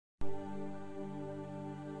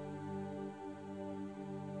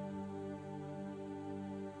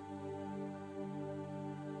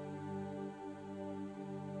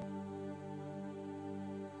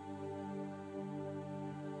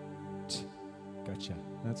Gotcha.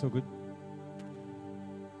 That's all good.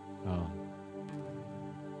 Oh.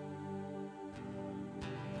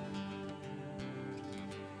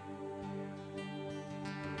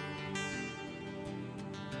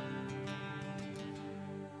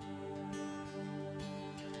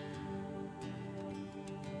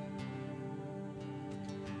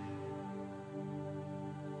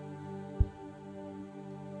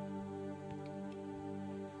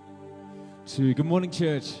 Good morning,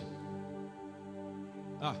 church.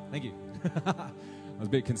 Thank you. I was a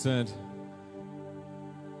bit concerned.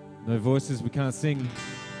 No voices, we can't sing.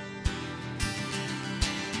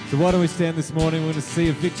 So why don't we stand this morning? We're going to see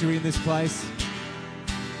a victory in this place.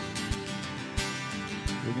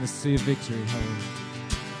 We're going to see a victory.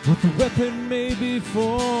 What the weapon may be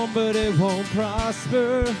formed, but it won't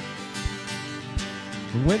prosper.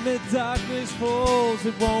 When the darkness falls,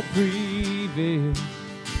 it won't prevail.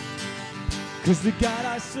 'Cause the God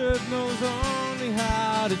I serve knows only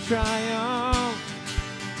how to triumph.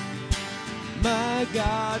 My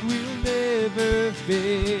God will never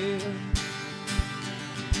fail.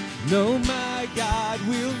 No, my God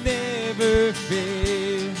will never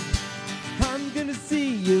fail. I'm gonna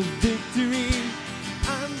see a victory.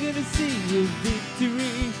 I'm gonna see a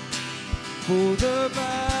victory. For the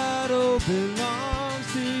battle belongs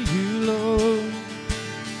to you, Lord.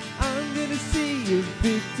 I'm gonna see a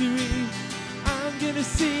victory. I'm gonna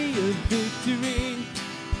see a victory,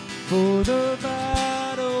 for the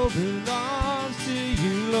battle belongs to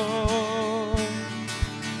you, Lord.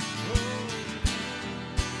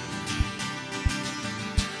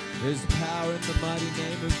 There's power in the mighty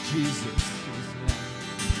name of Jesus.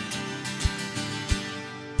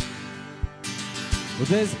 Well,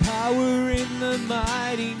 there's power in the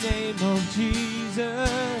mighty name of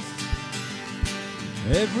Jesus.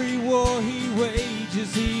 Every war he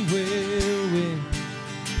wages, he will win.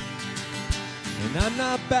 And I'm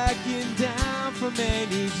not backing down from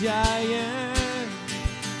any giant.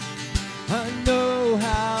 I know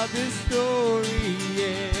how this story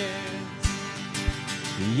ends.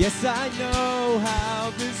 Yes, I know how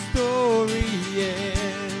this story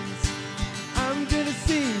ends. I'm gonna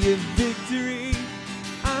see a victory.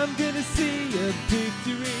 I'm gonna see a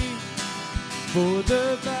victory. For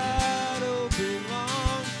the battle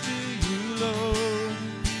belongs to you, Lord.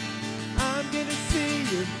 I'm gonna see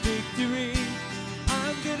a victory.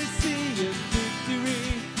 I'm gonna see a victory.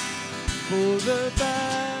 For the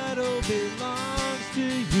battle belongs to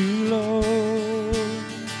you, Lord.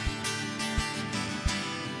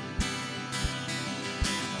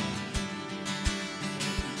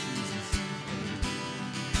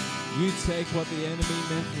 You take what the enemy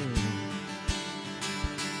meant for evil.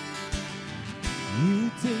 You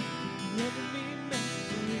take the enemy meant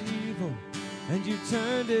for evil, and you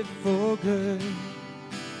turned it for good.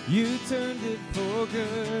 You turned it for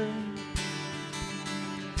good.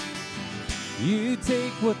 You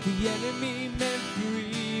take what the enemy meant for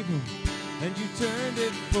evil, and you turned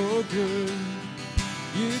it for good.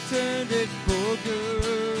 You turned it for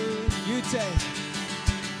good.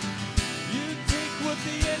 You take what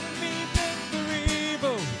the enemy meant for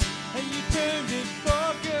evil, and you turned it for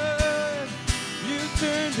good. You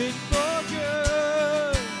turned it for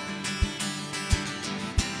good.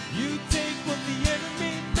 You take what the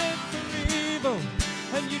enemy meant for evil,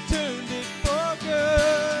 and you turned it for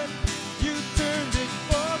good. You turned it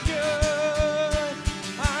for good.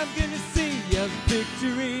 I'm gonna see a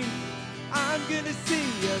victory. I'm gonna see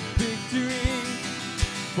a victory.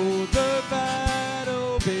 For the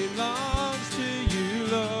battle belongs to you,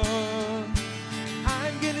 Lord.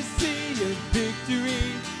 I'm gonna see a victory.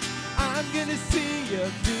 I'm gonna see a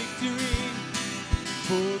victory.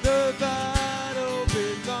 For the battle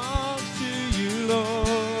belongs to you,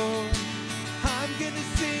 Lord. I'm gonna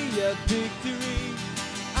see a victory.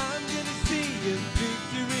 I'm gonna see a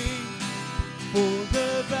victory. For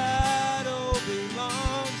the battle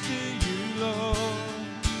belongs to you, Lord.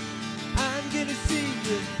 I'm gonna see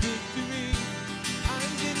a victory.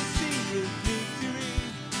 I'm gonna see a victory.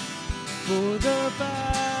 For the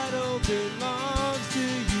battle belongs to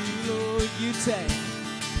you, Lord. You take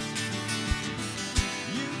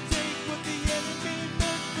what the enemy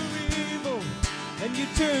meant for evil, and you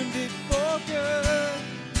turned it for good.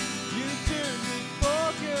 You turned it for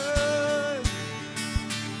good.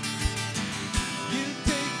 You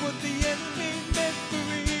take what the enemy meant for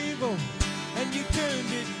evil, and you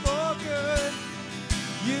turned it for good.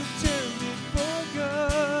 You turned it for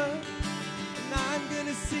good. And I'm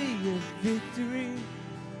gonna see a victory.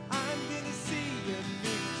 I'm gonna see a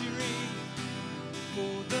victory.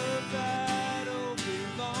 For the battle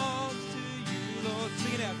belongs to you, Lord.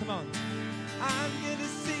 Sing it out, come on. I'm gonna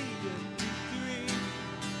see a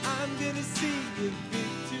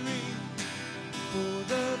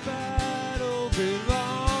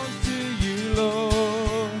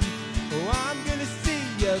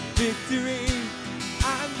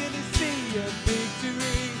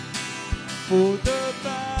For the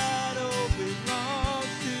battle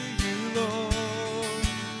belongs to you, Lord.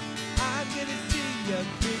 I'm gonna see your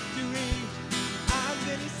victory. I'm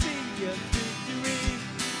gonna see your victory.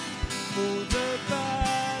 For the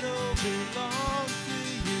battle belongs to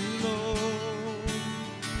you, Lord.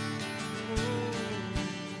 Oh.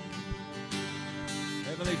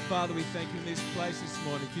 Heavenly Father, we thank you in this place this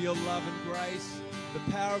morning for your love and grace, the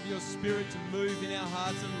power of your Spirit to move in our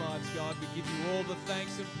hearts and lives, God. We give you all the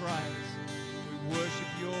thanks and praise. We worship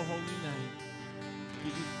your holy name.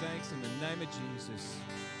 Give you thanks in the name of Jesus.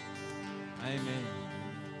 Amen.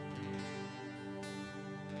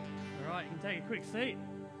 All right, you can take a quick seat.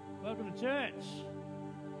 Welcome to church.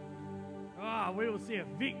 We will see a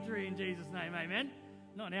victory in Jesus' name, amen.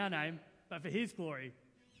 Not in our name, but for his glory,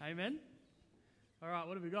 amen. All right,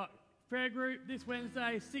 what have we got? Prayer group this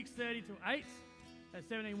Wednesday, 6:30 to 8 at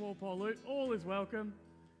 17 Walpole Loop. All is welcome.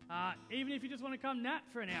 Even if you just want to come nap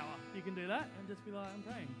for an hour, you can do that and just be like, I'm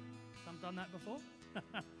praying. I've done that before.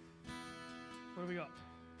 What have we got?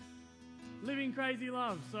 Living Crazy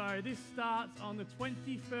Love. So this starts on the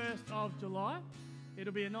 21st of July.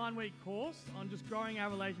 It'll be a 9-week course on just growing our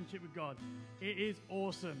relationship with God. It is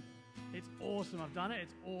awesome. It's awesome. I've done it.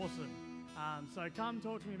 It's awesome. So come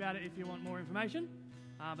talk to me about it if you want more information.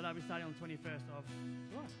 But that'll be starting on the 21st of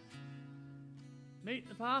July. Meet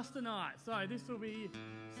the Pastor Night. So this will be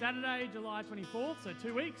Saturday, July 24th, so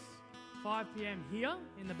 2 weeks, 5 p.m. here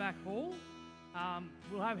in the back hall.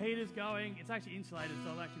 We'll have heaters going. It's actually insulated,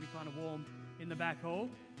 so it'll actually be kind of warm in the back hall.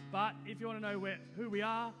 But if you want to know who we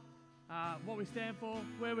are, what we stand for,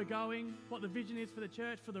 where we're going, what the vision is for the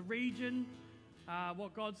church, for the region,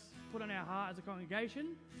 what God's put on our heart as a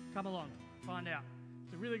congregation, come along, find out.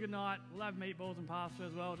 It's a really good night. We'll have meatballs and pasta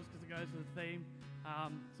as well, just because it goes with the theme.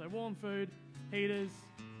 So warm food, heaters,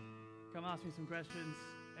 come ask me some questions.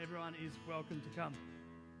 Everyone is welcome to come.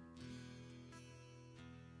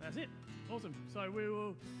 That's it. Awesome. So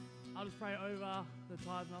I'll just pray over the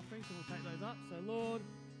tithes and offerings and we'll take those up. So Lord,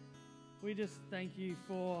 we just thank you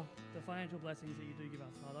for the financial blessings that you do give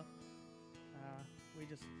us, Father. We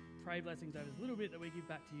just pray blessings over this little bit that we give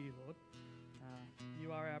back to you, Lord.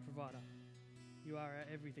 You are our provider. You are our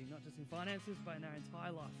everything, not just in finances, but in our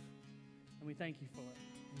entire life. And we thank you for it.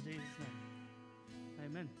 In Jesus' name.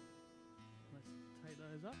 Amen. Let's take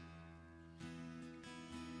those up.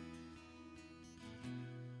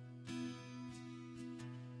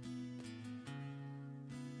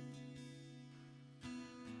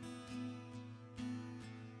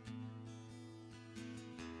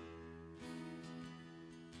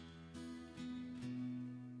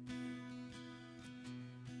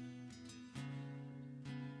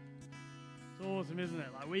 Awesome, isn't it?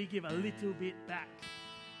 Like we give a little bit back,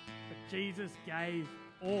 but Jesus gave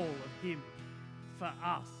all of him for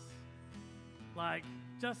us. Like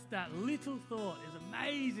just that little thought is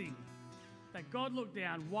amazing, that God looked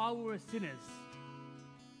down while we were sinners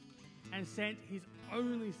and sent his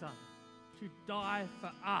only son to die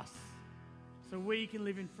for us so we can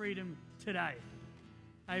live in freedom today.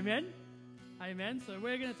 Amen? Amen. So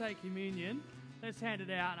we're going to take communion. Let's hand it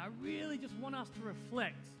out. And I really just want us to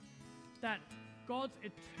reflect that God's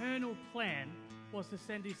eternal plan was to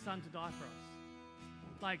send his son to die for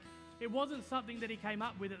us. Like, it wasn't something that he came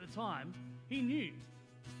up with at the time. He knew,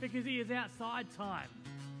 because he is outside time,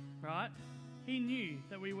 right? He knew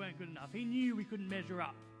that we weren't good enough. He knew we couldn't measure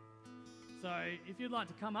up. So if you'd like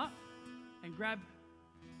to come up and grab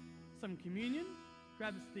some communion,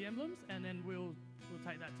 grab the emblems, and then we'll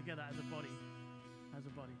take that together as a body. As a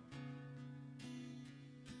body.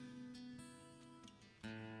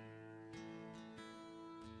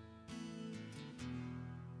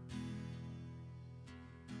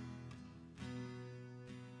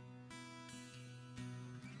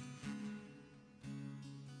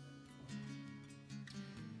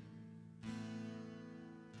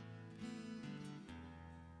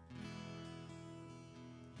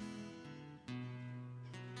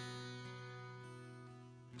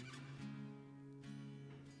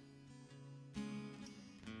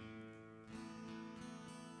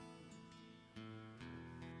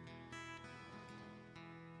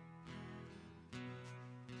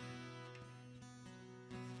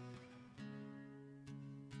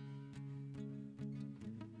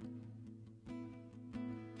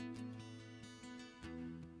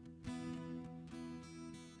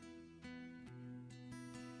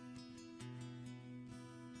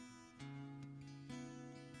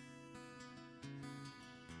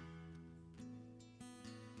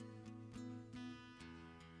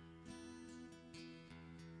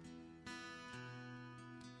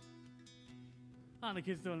 Aren't the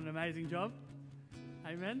kids doing an amazing job?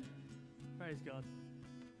 Amen? Praise God.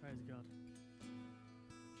 Praise God.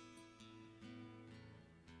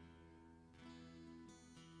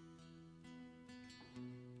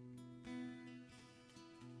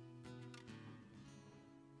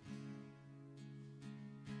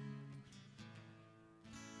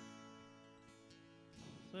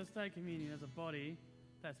 So let's take communion as a body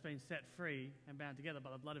that's been set free and bound together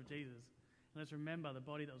by the blood of Jesus. And let's remember the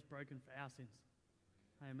body that was broken for our sins.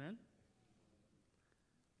 Amen.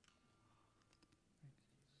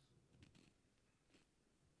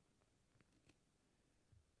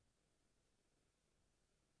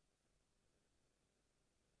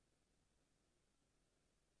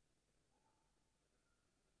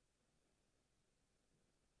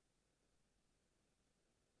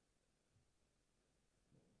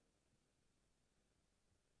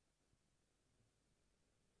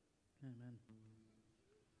 Amen.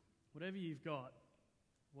 Whatever you've got,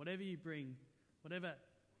 whatever you bring, whatever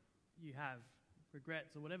you have,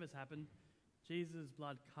 regrets or whatever's happened, Jesus'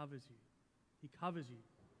 blood covers you. He covers you.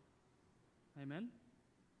 Amen.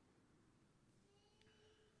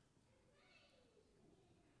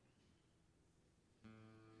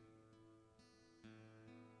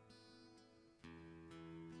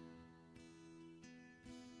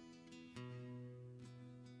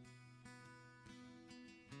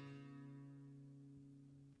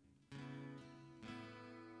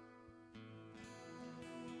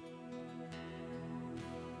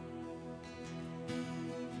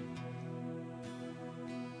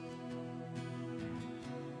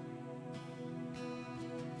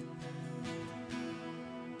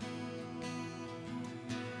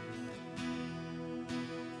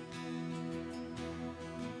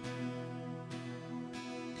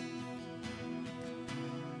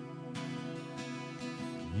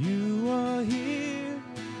 You are here,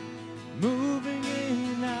 moving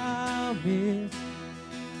in our midst.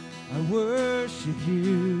 I worship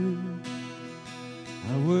you.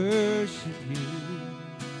 I worship you.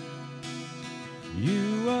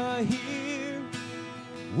 You are here,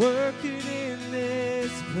 working in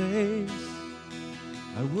this place.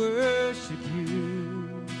 I worship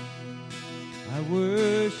you. I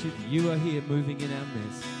worship you. You are here, moving in our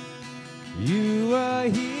midst. You are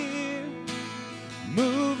here,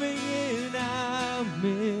 moving in our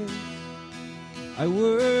midst. I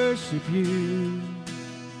worship you.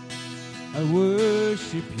 I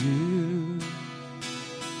worship you.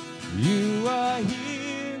 You are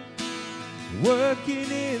here, working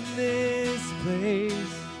in this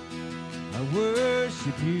place. I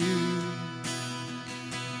worship you.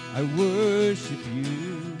 I worship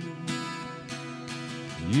you.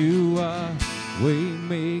 You are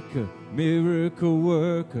waymaker, miracle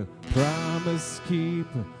worker, promise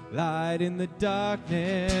keeper, light in the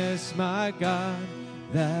darkness, my God,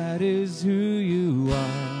 that is who you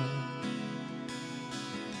are.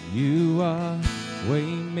 You are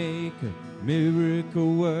waymaker,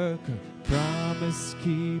 miracle worker, promise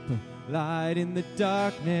keeper, light in the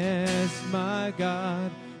darkness, my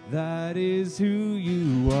God, that is who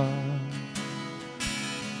you are.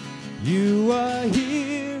 You are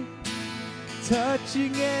here,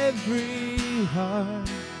 touching every heart.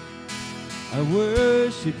 I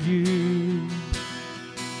worship you.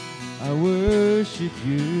 I worship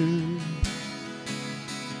you.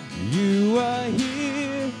 You are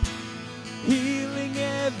here, healing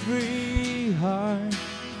every heart.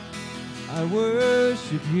 I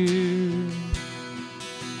worship you.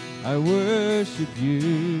 I worship you.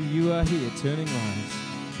 You are here, turning lives.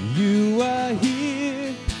 You are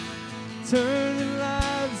here, turning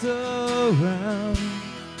lives around.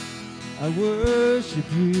 I worship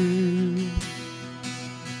you.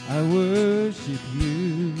 I worship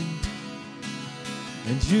you.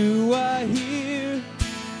 And you are here,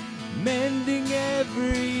 mending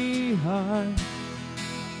every heart.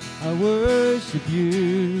 I worship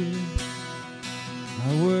you.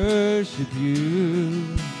 I worship you.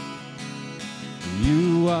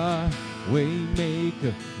 You are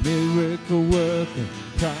waymaker, miracle worker,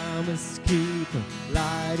 promise keeper,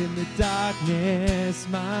 light in the darkness,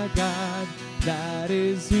 my God, that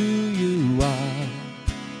is who you are.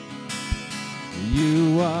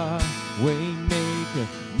 You are waymaker,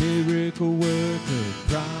 miracle worker,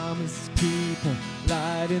 promise keeper,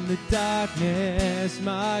 light in the darkness,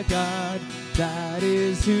 my God, that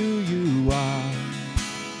is who you are.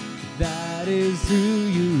 That is who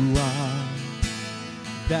you are.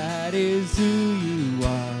 That is who you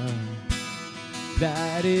are.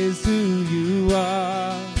 That is who you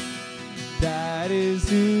are. That is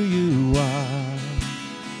who you are.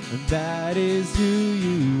 That is who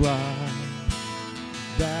you are.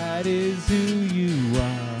 That is who you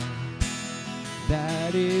are.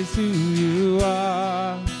 That is who you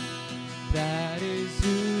are. That is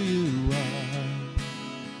who you are.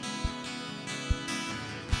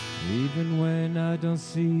 Even when I don't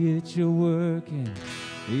see it, you're working.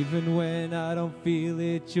 Even when I don't feel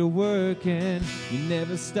it, you're working. You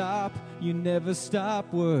never stop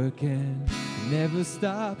working. never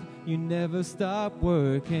stop, you never stop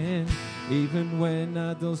working. Even when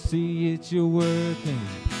I don't see it, you're working.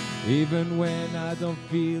 Even when I don't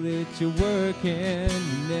feel it, you're working.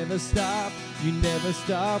 You never stop, you never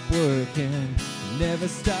stop working. You never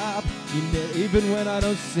stop, even when I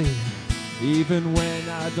don't see it. Even when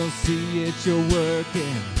I don't see it, you're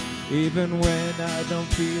working. Even when I don't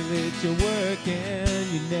feel it, you're working.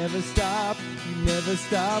 You never stop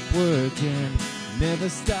working. Never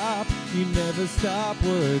stop, you never stop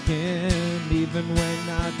working. Even when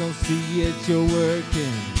I don't see it, you're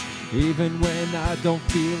working. Even when I don't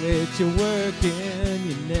feel it, you're working.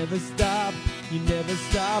 You never stop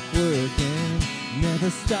working. Never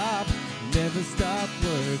stop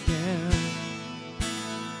working.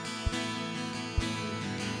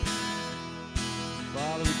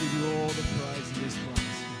 Father, we give you all the praise in this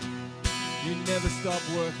place. You never stop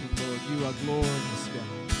working, Lord. You are glorious, God.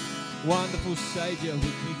 Wonderful Savior, we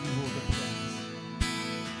give you all the praise.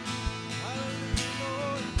 Hallelujah,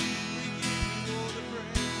 Lord, we give you all the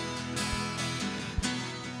praise.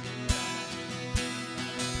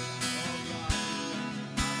 Oh God,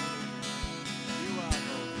 you are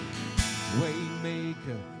Lord.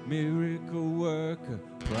 Waymaker, miracle worker,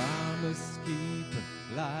 promise keeper,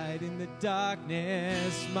 light in the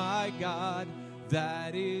darkness, my God,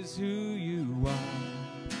 that is who you are.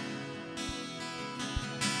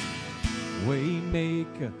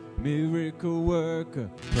 Waymaker, miracle worker,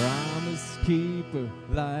 promise keeper,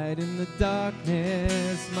 light in the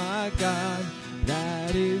darkness, my God,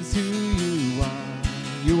 that is who you are.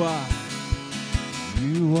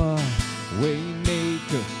 You are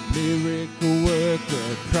waymaker, miracle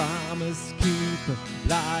worker, promise keeper,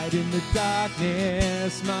 light in the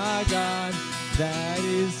darkness, my God, that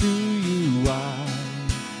is who you are.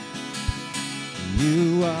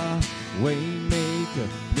 You are waymaker,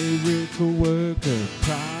 miracle worker,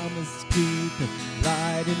 promise keeper,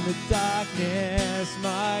 light in the darkness,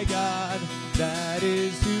 my God, that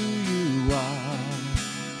is who you are.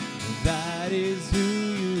 That is who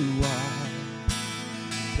you are.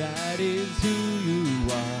 That is who you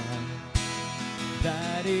are.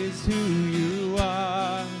 That is who you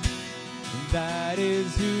are. That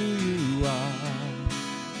is who you are.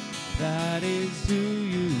 That is who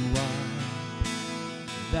you are.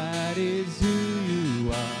 That is who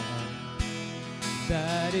you are.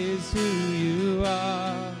 That is who you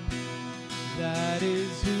are. That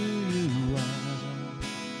is who you are.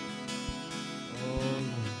 Oh,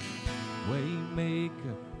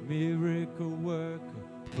 waymaker, miracle worker,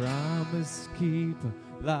 promise keeper,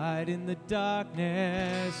 light in the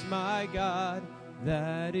darkness, my God,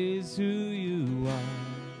 that is who you are.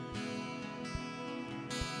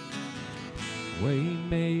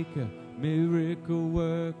 Waymaker, miracle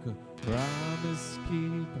worker, promise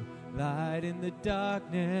keeper, light in the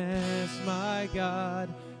darkness, my God,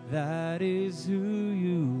 that is who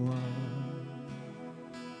you are.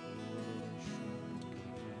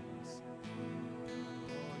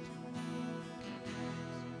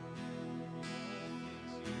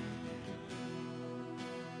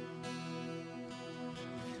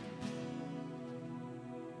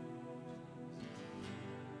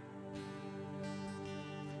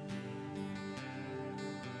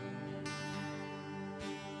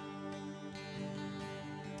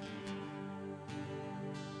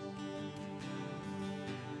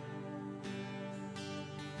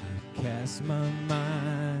 Cast my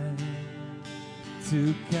mind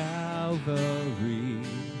to Calvary,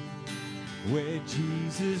 where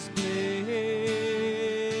Jesus bled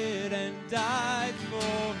and died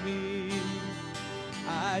for me.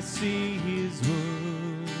 I see his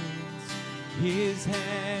wounds, his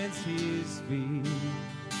hands, his feet,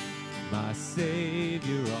 my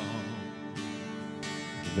Savior on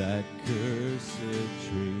that cursed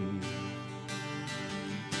tree.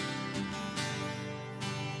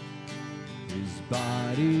 His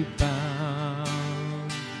body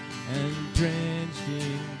bound and drenched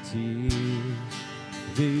in tears,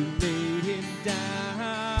 they laid him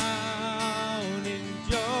down in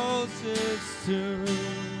Joseph's tomb,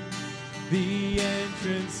 the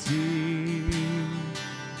entrance sealed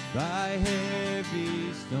by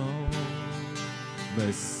heavy stone.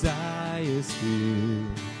 Messiah still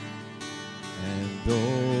and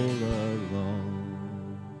all alone.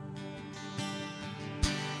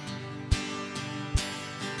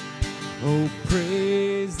 Oh,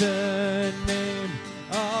 praise the name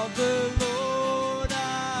of the Lord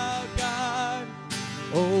our God.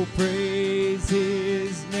 Oh, praise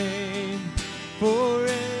his name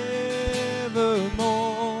forevermore.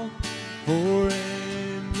 For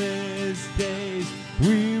endless days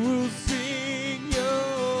we will sing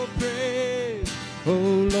your praise,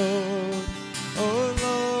 oh Lord,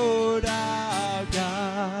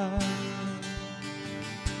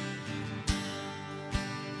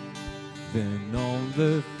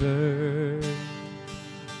 the third,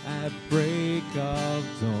 at break of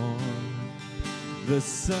dawn, the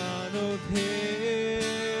Son of Heaven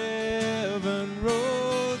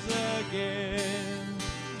rose again.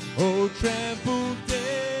 Oh, trampled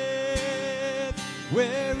death,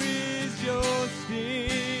 where is your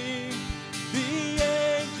sting? The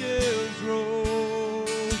angels roll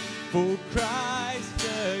for Christ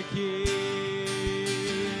the King.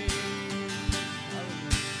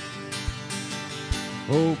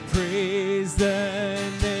 Oh, praise the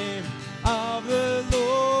name of the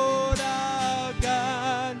Lord our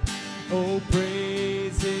God. Oh,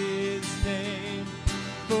 praise his name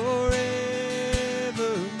forevermore.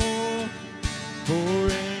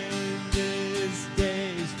 For endless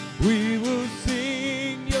days we will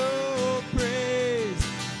sing your praise.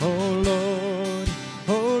 Oh Lord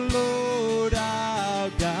our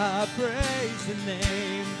God. Praise the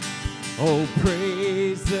name. Oh,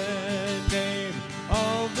 praise the name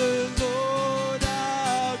of the Lord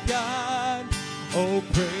our God. Oh,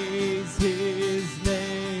 praise his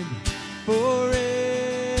name forevermore.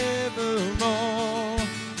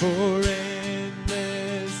 For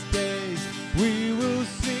endless days we will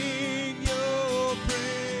sing your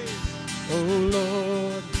praise. Oh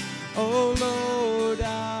Lord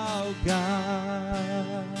our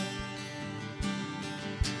God.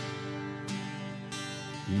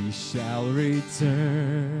 He shall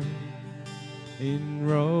return in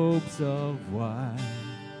robes of white.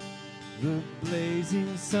 The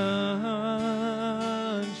blazing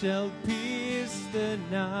sun shall pierce the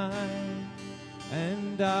night,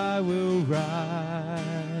 and I will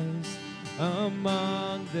rise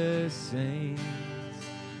among the saints,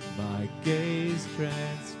 my gaze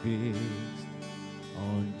transfixed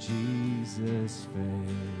on Jesus' face.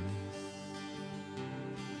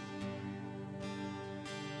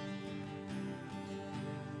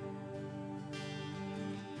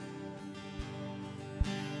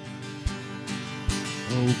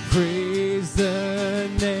 Oh, praise the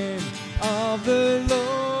name of the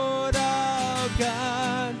Lord our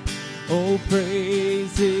God. Oh,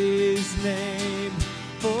 praise his name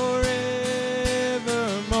forevermore.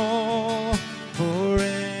 For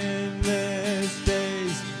endless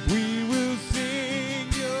days we will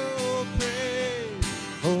sing your praise.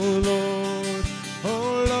 Oh Lord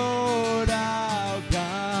our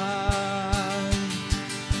God.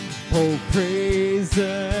 Oh, praise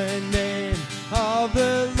the name of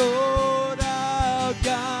the Lord our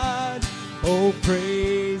God. Oh,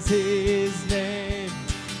 praise his name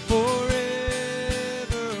forevermore.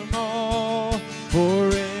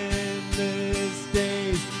 For endless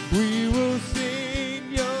days we will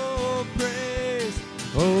sing your praise.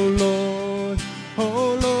 Oh Lord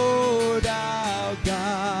our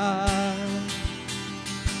God.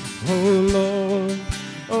 Oh Lord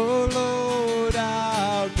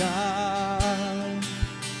our God.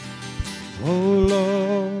 Oh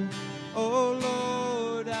Lord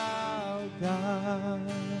our God.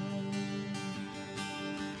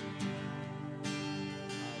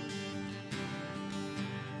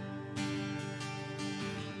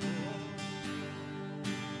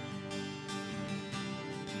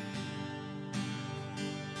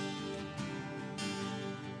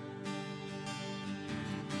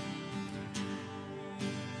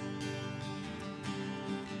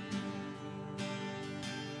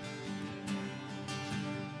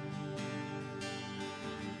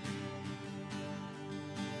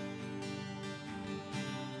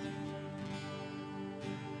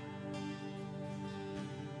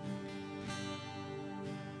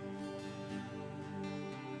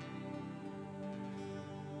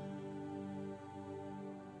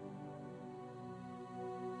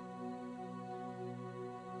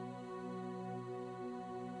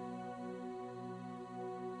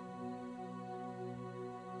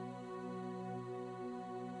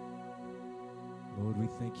 Lord, we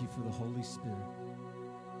thank you for the Holy Spirit,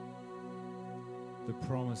 the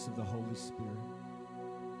promise of the Holy Spirit.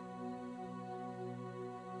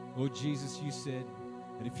 Lord Jesus, you said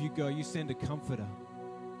that if you go, you send a comforter.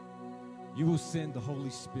 You will send the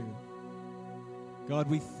Holy Spirit. God,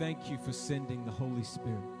 we thank you for sending the Holy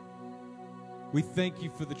Spirit. We thank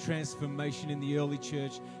you for the transformation in the early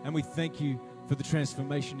church, and we thank you for the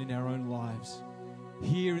transformation in our own lives.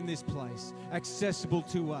 Here in this place, accessible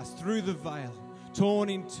to us through the veil, torn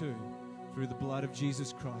in two through the blood of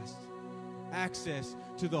Jesus Christ. Access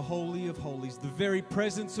to the Holy of Holies, the very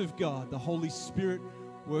presence of God, the Holy Spirit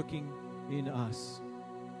working in us.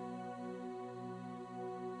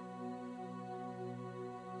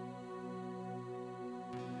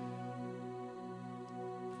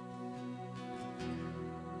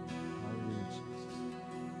 Hallelujah, Jesus.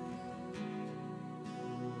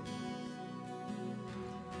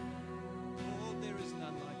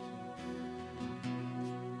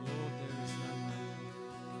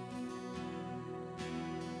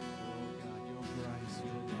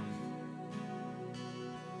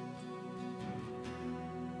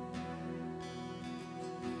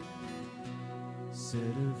 Set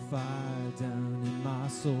a fire down in my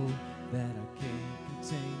soul that I can't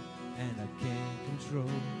contain and I can't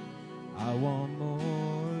control. I want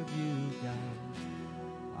more of you, God.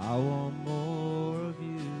 I want more of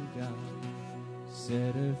you, God.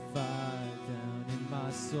 Set a fire down in my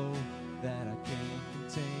soul that I can't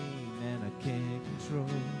contain and I can't control.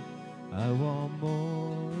 I want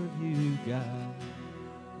more of you, God.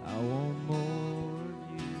 I want more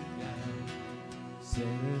of you, God. Set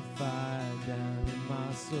a fire down in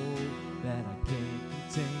my soul that I can't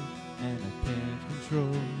contain and I can't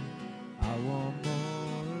control. I want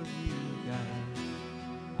more of you, God.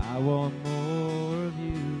 I want more of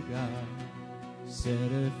you, God.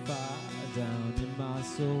 Set a fire down in my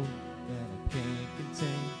soul that I can't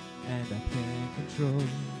contain and I can't control.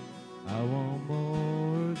 I want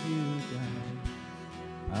more of you, God.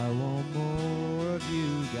 I want more of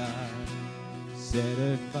you, God. Set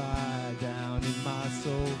a fire down in my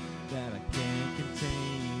soul that I can't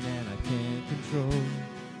contain and I can't control.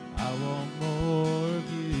 I want more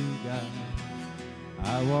of you, God.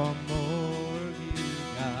 I want more of you,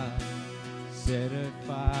 God. Set a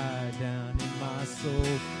fire down in my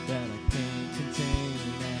soul that I can't contain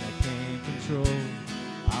and I can't control.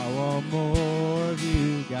 I want more of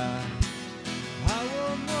you, God. I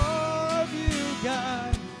want more of you,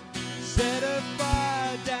 God. Set a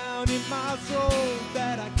fire down in my soul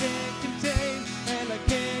that I can't contain and I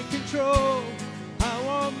can't control. I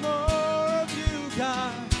want more of you,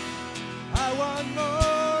 God. I want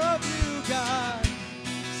more of you, God.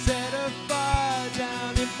 Set a fire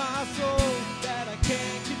down in my soul that I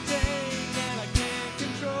can't contain and I can't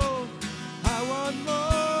control. I want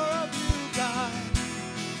more of you, God.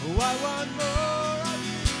 Oh, I want more of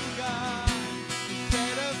you, God.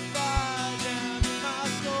 Set a fire down in my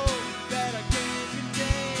soul that I can't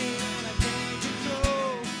contain and I can't control.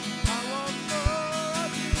 I want more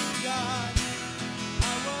of you, God.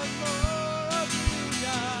 I want more of you,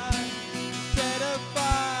 God. Set a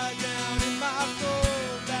fire down in my soul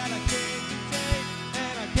that I can't contain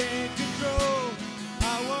and I can't control.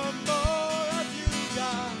 I want more of you,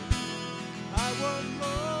 God. I want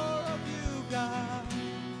more of you, God.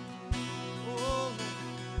 Oh,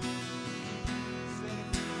 set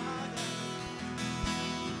a fire down.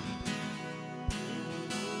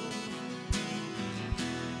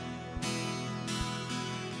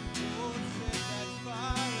 Oh, set that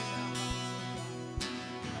fire down.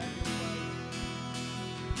 Have your way.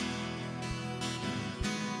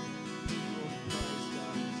 Oh, Christ,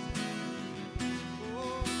 God.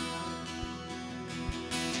 Oh,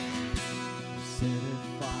 set a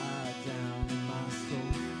fire down in my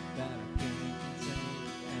soul that I can't contain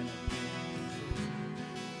and I can't control.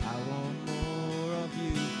 I want more of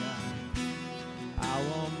you, God. I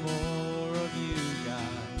want more of you,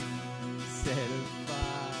 God. Set a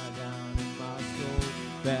fire down in my soul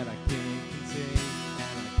that I can't contain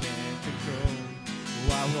and I can't control.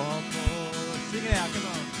 Oh, I want more. Sing it out, come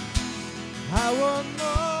on. I want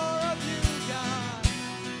more of you, God.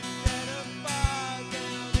 Set a fire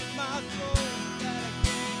down in my soul that I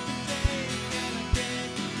can't contain and I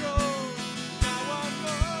can't control. I want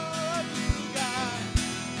more of you, God.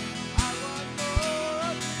 I want more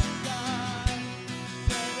of you, God.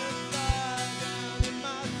 Set a fire down in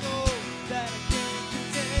my soul that I can't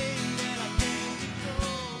contain and I can't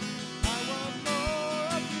control. I want more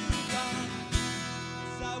of you, God.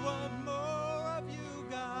 Yes, I want more of you,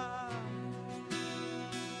 God.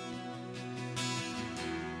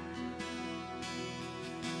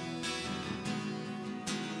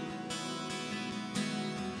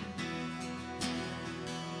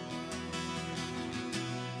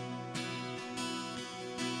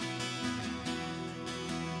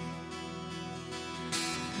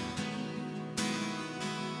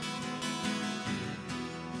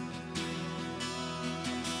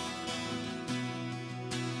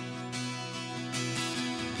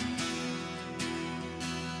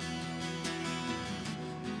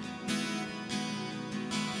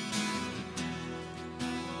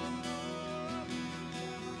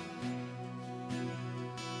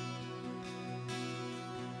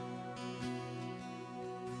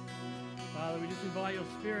 Father, we just invite your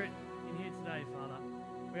spirit in here today, Father.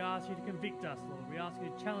 We ask you to convict us, Lord. We ask you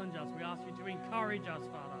to challenge us. We ask you to encourage us,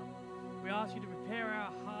 Father. We ask you to prepare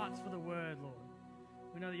our hearts for the word, Lord.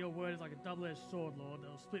 We know that your word is like a double-edged sword, Lord, that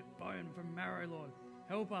will split bone from marrow, Lord.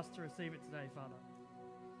 Help us to receive it today, Father.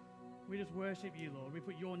 We just worship you, Lord. We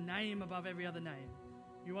put your name above every other name.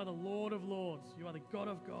 You are the Lord of lords. You are the God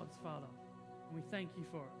of gods, Father. And we thank you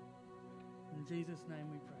for it. In Jesus' name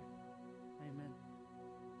we pray. Amen.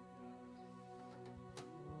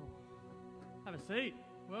 Have a seat.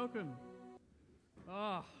 Welcome.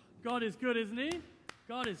 Oh, God is good, isn't he?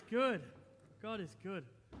 God is good. God is good.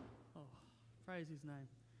 Oh, praise his name.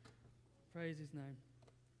 Praise his name.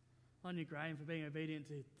 On you, Graham, for being obedient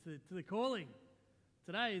to the calling.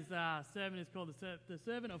 Today's sermon is called the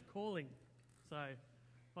Servant of Calling. So,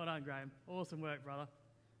 well done, Graham. Awesome work, brother.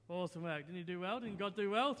 Awesome work. Didn't you do well? Didn't God do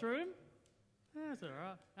well through him? Yeah, that's all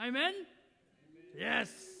right. Amen?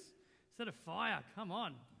 Yes. Set a fire. Come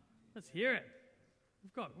on. Let's hear it.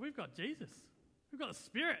 We've got Jesus. We've got the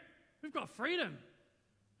Spirit. We've got freedom.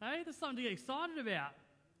 Hey, there's something to get excited about.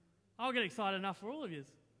 I'll get excited enough for all of you.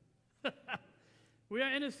 We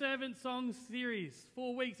are in a servant song series,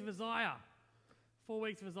 4 weeks of Isaiah. 4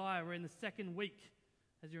 weeks of Isaiah. We're in the second week.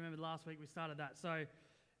 As you remember, last week we started that. So,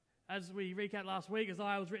 as we recapped last week,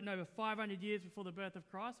 Isaiah was written over 500 years before the birth of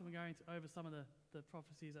Christ, and we're going over some of the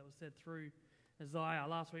prophecies that were said through Isaiah.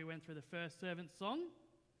 Last week we went through the first servant song.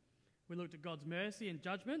 We looked at God's mercy and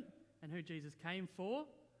judgment and who Jesus came for,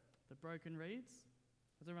 the broken reeds.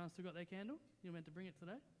 Has everyone still got their candle? You're meant to bring it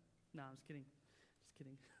today? No, I'm just kidding. Just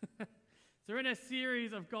kidding. So we're in a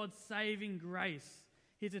series of God's saving grace,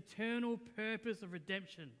 his eternal purpose of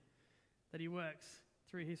redemption that he works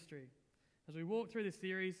through history. As we walk through this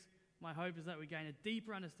series, my hope is that we gain a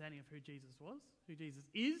deeper understanding of who Jesus was, who Jesus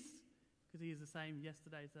is, because he is the same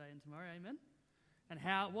yesterday, today, and tomorrow, amen? And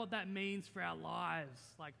what that means for our lives.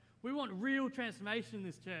 Like, we want real transformation in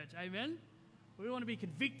this church, amen? We want to be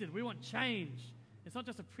convicted. We want change. It's not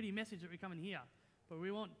just a pretty message that we come and hear, but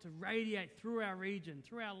we want to radiate through our region,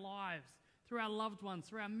 through our lives, through our loved ones,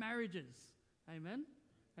 through our marriages. Amen?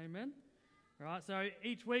 Amen? All right, so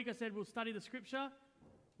each week I said we'll study the scripture.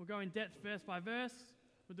 We'll go in depth verse by verse.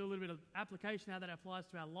 We'll do a little bit of application, how that applies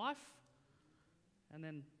to our life. And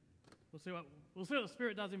then we'll see what the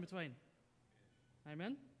Spirit does in between.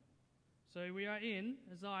 Amen? So we are in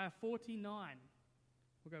Isaiah 49.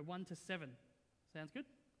 We'll go 1 to 7. Sounds good?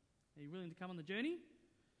 Are you willing to come on the journey?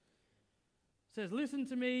 It says, "Listen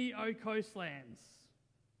to me, O coastlands,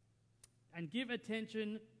 and give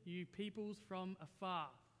attention, you peoples from afar.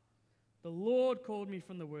 The Lord called me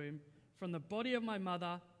from the womb. From the body of my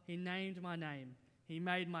mother, he named my name. He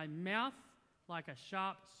made my mouth like a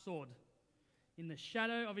sharp sword. In the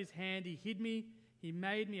shadow of his hand he hid me. He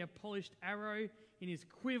made me a polished arrow. In his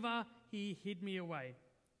quiver he hid me away."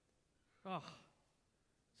 Oh,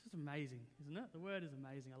 it's just amazing, isn't it? The word is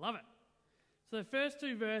amazing. I love it. So the first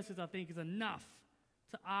two verses, I think, is enough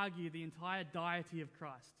to argue the entire deity of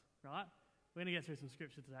Christ, right? We're going to get through some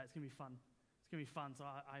scripture today. It's going to be fun. It's going to be fun, so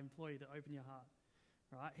I implore you to open your heart,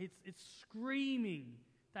 right? It's screaming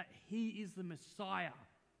that he is the Messiah.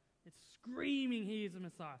 It's screaming he is the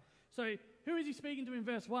Messiah. So who is he speaking to in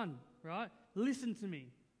verse 1, right? Listen to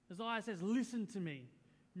me. Isaiah says, listen to me.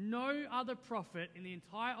 No other prophet in the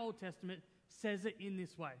entire Old Testament says it in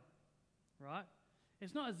this way, right?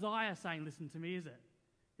 It's not Isaiah saying, listen to me, is it?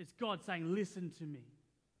 It's God saying, listen to me,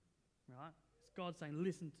 right? It's God saying,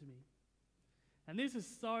 listen to me. And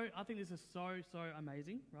I think this is so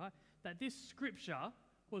amazing, right? That this scripture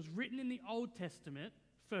was written in the Old Testament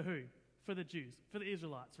for who? For the Jews, for the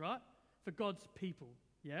Israelites, right? For God's people,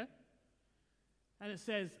 yeah? And it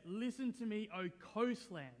says, listen to me, O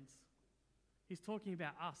coastlands. He's talking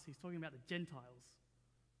about us. He's talking about the Gentiles,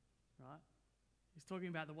 right? He's talking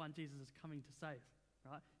about the one Jesus is coming to save,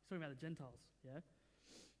 right? He's talking about the Gentiles, yeah?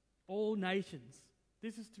 All nations.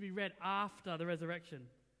 This is to be read after the resurrection,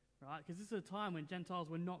 right? Because this is a time when Gentiles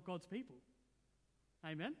were not God's people.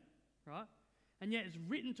 Amen? Right? And yet it's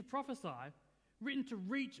written to prophesy, written to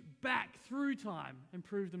reach back through time and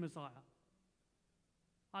prove the Messiah.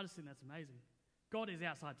 I just think that's amazing. God is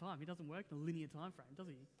outside time. He doesn't work in a linear time frame, does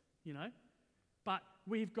he? You know? But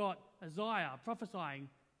we've got Isaiah prophesying,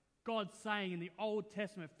 God saying in the Old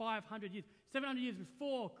Testament, 500 years, 700 years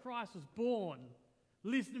before Christ was born,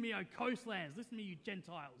 listen to me, O coastlands. Listen to me, you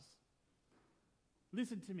Gentiles.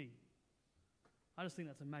 Listen to me. I just think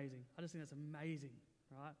that's amazing.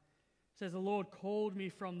 Right? It says, the Lord called me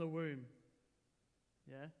from the womb.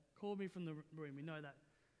 Yeah? Called me from the womb. We know that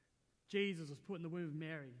Jesus was put in the womb of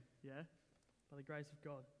Mary. Yeah? By the grace of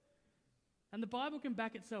God. And the Bible can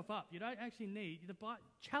back itself up. You don't actually need...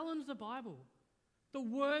 challenge the Bible. The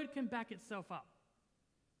Word can back itself up.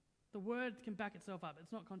 The Word can back itself up.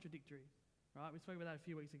 It's not contradictory. Right? We spoke about that a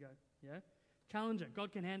few weeks ago. Yeah? Challenge it.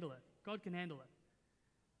 God can handle it. God can handle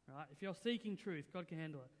it. Right? If you're seeking truth, God can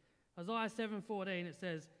handle it. Isaiah 7:14, it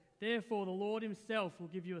says, therefore the Lord himself will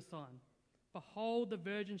give you a sign. Behold, the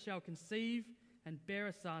virgin shall conceive and bear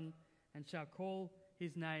a son, and shall call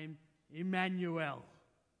his name Emmanuel.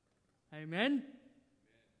 Amen?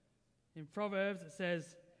 In Proverbs it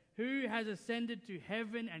says, who has ascended to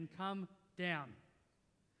heaven and come down?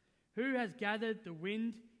 Who has gathered the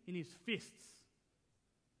wind in his fists?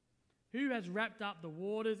 Who has wrapped up the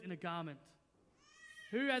waters in a garment?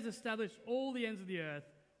 Who has established all the ends of the earth?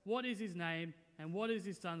 What is his name, and what is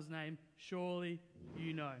his son's name? Surely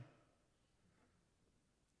you know.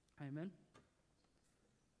 Amen.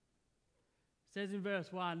 It says in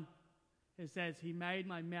verse 1, it says, he made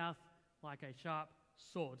my mouth like a sharp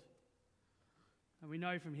sword. And we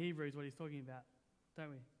know from Hebrews what he's talking about, don't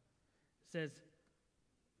we? It says,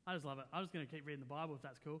 I just love it. I'm just going to keep reading the Bible if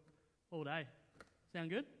that's cool, all day. Sound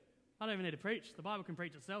good? I don't even need to preach. The Bible can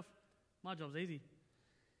preach itself. My job's easy.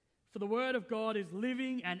 For the word of God is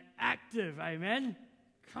living and active. Amen?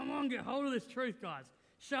 Come on, get hold of this truth, guys.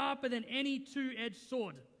 Sharper than any two-edged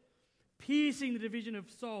sword, piercing the division of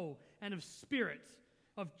soul and of spirit,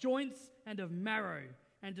 of joints and of marrow,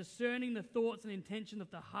 and discerning the thoughts and intentions of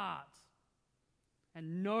the heart.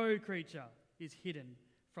 And no creature is hidden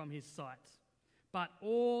from his sight, but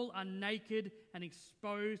all are naked and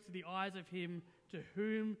exposed to the eyes of him to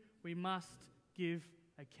whom we must give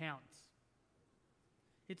account.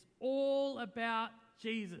 It's all about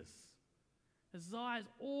Jesus. Isaiah is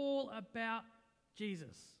all about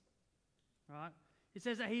Jesus. Right? It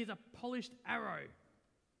says that he is a polished arrow.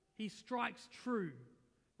 He strikes true.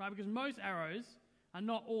 Right? Because most arrows are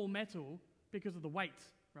not all metal because of the weight.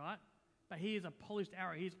 Right? But he is a polished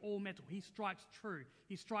arrow. He is all metal. He strikes true.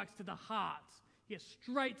 He strikes to the heart. He gets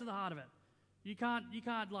straight to the heart of it. You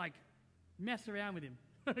can't like mess around with him,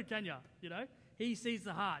 can you? You know, he sees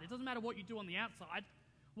the heart. It doesn't matter what you do on the outside,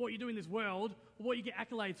 what you do in this world, or what you get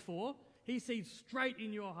accolades for. He sees straight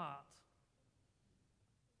in your heart.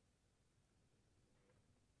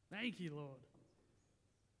 Thank you, Lord.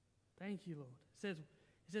 Thank you, Lord. It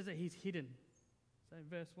says that he's hidden. So in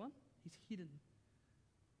verse 1, he's hidden.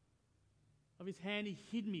 Of his hand he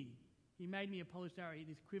hid me. He made me a polished arrow. In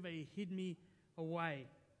his quiver he hid me away.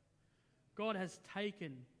 God has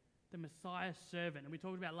taken the Messiah servant. And we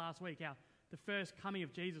talked about last week how the first coming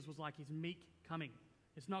of Jesus was like his meek coming.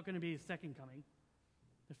 It's not going to be his second coming.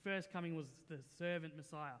 The first coming was the servant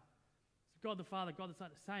Messiah. So God the Father, God the Son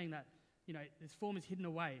is saying that, you know, this form is hidden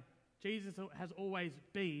away. Jesus has always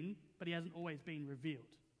been, but he hasn't always been revealed.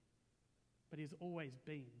 But he has always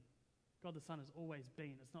been. God the Son has always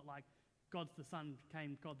been. It's not like God the Son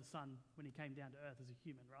became God the Son when he came down to earth as a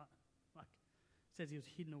human, right? Like, it says he was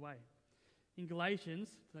hidden away. In Galatians,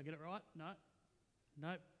 did I get it right? No.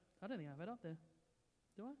 Nope. I don't think I have it up there.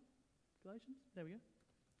 Do I? Galatians? There we go.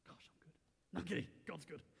 Gosh, I'm good. No, I'm kidding. God's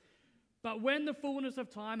good. But when the fullness of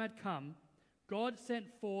time had come, God sent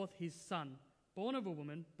forth his Son, born of a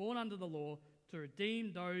woman, born under the law, to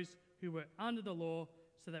redeem those who were under the law,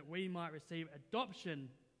 so that we might receive adoption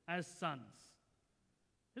as sons.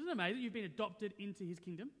 Isn't it amazing you've been adopted into his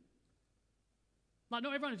kingdom? Like,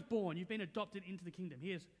 not everyone is born. You've been adopted into the kingdom.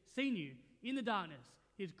 He has seen you in the darkness.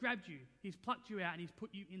 He has grabbed you. He's plucked you out, and he's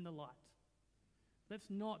put you in the light. Let's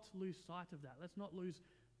not lose sight of that. Let's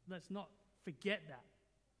not forget that,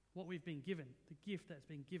 what we've been given, the gift that's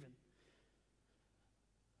been given.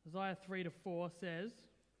 Isaiah 3-4 says,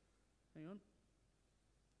 hang on.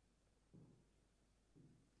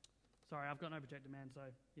 Sorry, I've got no projector, man, so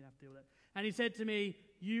you don't have to deal with it. And he said to me,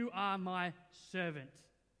 you are my servant.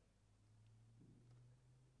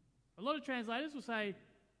 A lot of translators will say,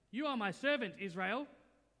 you are my servant, Israel.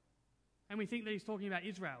 And we think that he's talking about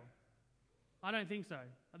Israel. I don't think so.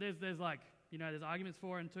 There's like, you know, there's arguments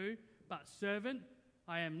for and to, but servant,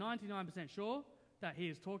 I am 99% sure that he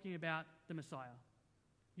is talking about the Messiah.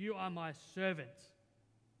 You are my servant,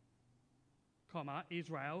 comma,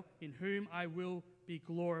 Israel, in whom I will be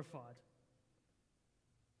glorified.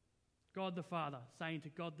 God the Father saying to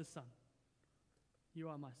God the Son, you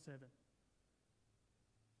are my servant.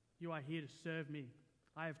 You are here to serve me.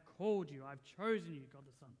 I have called you. I have chosen you, God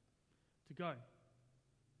the Son, to go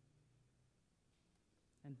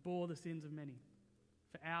and bore the sins of many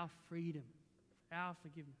for our freedom, for our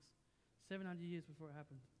forgiveness. 700 years before it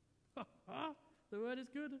happened. The word is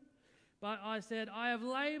good. But I said, I have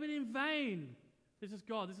labored in vain. This is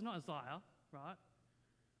God. This is not Isaiah, right?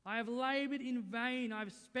 I have labored in vain. I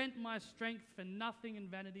have spent my strength for nothing in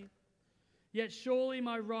vanity. Yet surely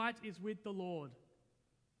my right is with the Lord.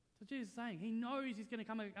 So Jesus is saying, he knows he's going to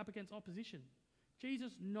come up against opposition.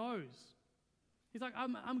 Jesus knows. He's like,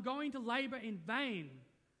 I'm going to labor in vain.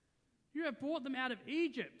 You have brought them out of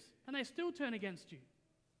Egypt, and they still turn against you.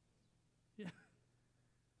 Yeah.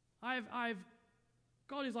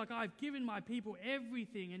 God is like, I've given my people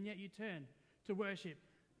everything, and yet you turn to worship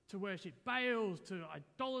Baals, to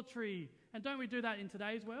idolatry. And don't we do that in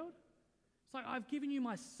today's world? It's like, I've given you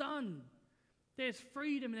my Son. There's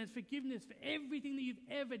freedom and there's forgiveness for everything that you've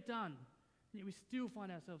ever done. And yet we still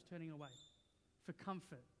find ourselves turning away for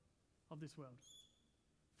comfort of this world,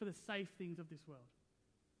 for the safe things of this world.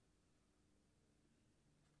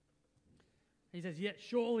 He says, yet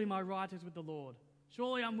surely my right is with the Lord.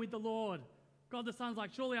 Surely I'm with the Lord. God the Son's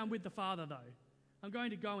like, surely I'm with the Father though. I'm going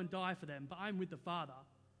to go and die for them, but I'm with the Father.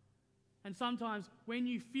 And sometimes when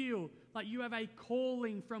you feel like you have a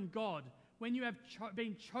calling from God, when you have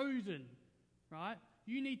been chosen, right,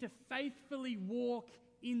 you need to faithfully walk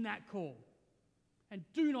in that call. And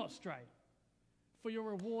do not stray, for your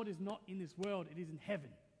reward is not in this world, it is in heaven.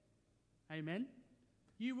 Amen?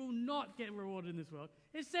 You will not get rewarded in this world.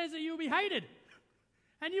 It says that you will be hated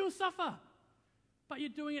and you will suffer. But you're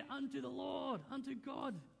doing it unto the Lord, unto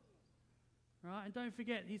God. Right? And don't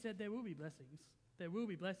forget, he said there will be blessings. There will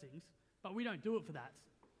be blessings, but we don't do it for that.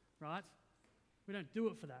 Right? We don't do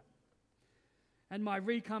it for that. And my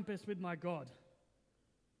recompense with my God.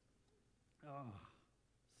 Oh,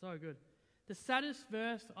 so good. The saddest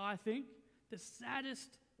verse, I think, the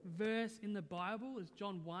saddest verse in the Bible is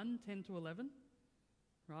John 1, 10 to 11.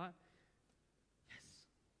 Right? Yes.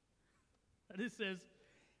 And it says,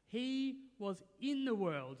 he was in the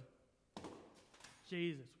world.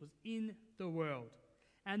 Jesus was in the world.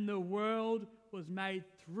 And the world was made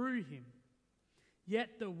through him.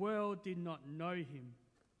 Yet the world did not know him.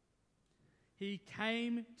 He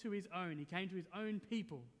came to his own. He came to his own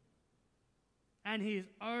people. And his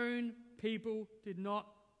own people did not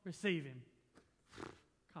receive him.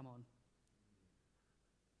 Come on.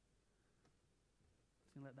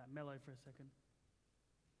 Just going to let that mellow for a second.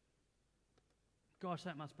 Gosh,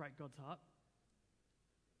 that must break God's heart.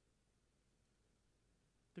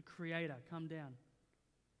 The Creator come down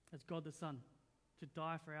as God the Son to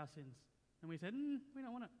die for our sins. And we said, we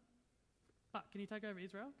don't want it. But can you take over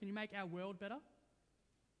Israel? Can you make our world better?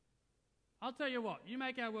 I'll tell you what, you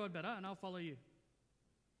make our world better and I'll follow you.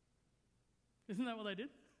 Isn't that what they did?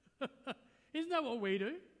 Isn't that what we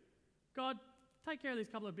do? God, take care of these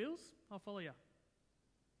couple of bills, I'll follow you.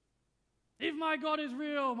 If my God is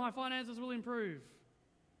real, my finances will improve.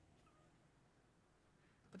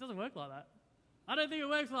 It doesn't work like that. I don't think it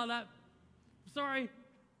works like that.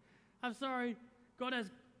 I'm sorry. God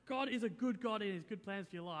is a good God and has good plans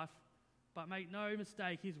for your life. But make no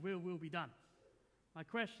mistake, his will be done. My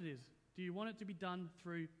question is, do you want it to be done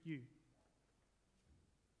through you?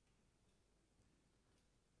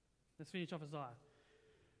 Let's finish off Isaiah.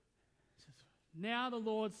 It says, now the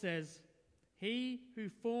Lord says, he who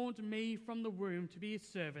formed me from the womb to be his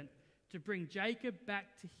servant, to bring Jacob back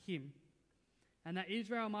to him, and that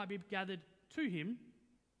Israel might be gathered to him,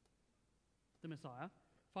 the Messiah.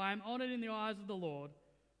 For I am honored in the eyes of the Lord,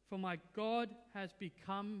 for my God has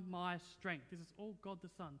become my strength. This is all God the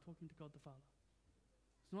Son talking to God the Father.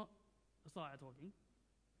 It's not Messiah talking.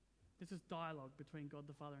 This is dialogue between God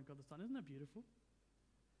the Father and God the Son. Isn't that beautiful?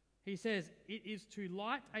 He says, it is too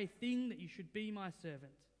light a thing that you should be my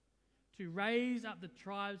servant, to raise up the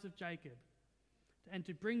tribes of Jacob, and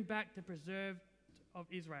to bring back the preserved of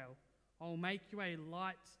Israel. I will make you a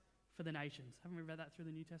light for the nations. Haven't we read that through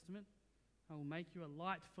the New Testament? I will make you a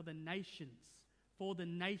light for the nations, for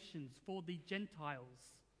the Gentiles.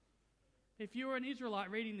 If you were an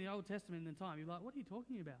Israelite reading the Old Testament in the time, you're like, what are you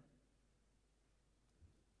talking about?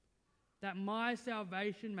 That my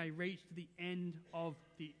salvation may reach to the end of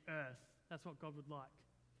the earth. That's what God would like.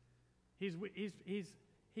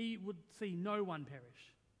 He would see no one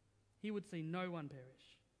perish. He would see no one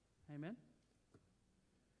perish. Amen?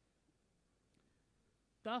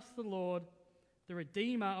 Thus the Lord, the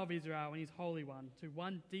Redeemer of Israel and his Holy One, to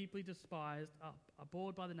one deeply despised,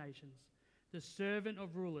 abhorred by the nations, the servant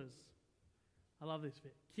of rulers. I love this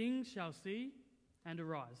bit. Kings shall see and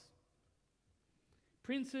arise.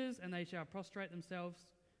 Princes, and they shall prostrate themselves,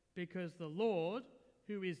 because the Lord,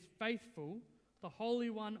 who is faithful, the Holy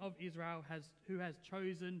One of Israel, who has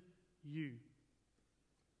chosen you.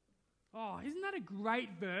 Oh, isn't that a great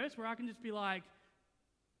verse where I can just be like,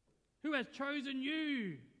 who has chosen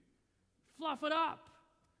you? Fluff it up.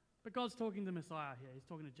 But God's talking to Messiah here. He's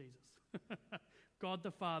talking to Jesus. God the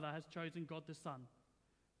Father has chosen God the Son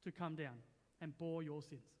to come down and bore your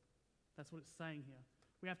sins. That's what it's saying here.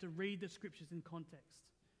 We have to read the scriptures in context.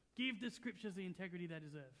 Give the scriptures the integrity they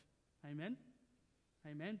deserve. Amen?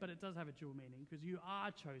 Amen? But it does have a dual meaning because you are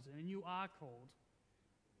chosen and you are called.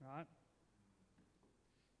 Right?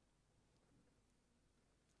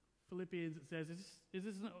 Philippians, it says, is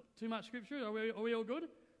this not too much scripture? Are we all good?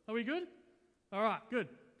 Are we good? All right, good.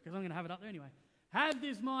 Because I'm going to have it up there anyway. Have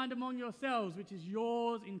this mind among yourselves, which is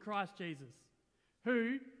yours in Christ Jesus,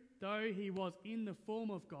 who, though he was in the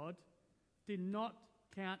form of God, did not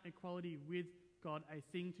count equality with God a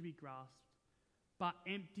thing to be grasped, but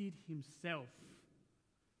emptied himself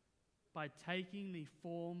by taking the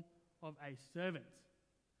form of a servant,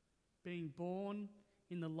 being born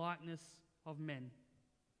in the likeness of men,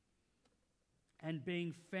 and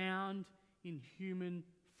being found in human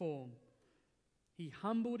form, he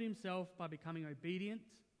humbled himself by becoming obedient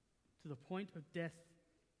to the point of death,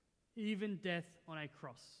 even death on a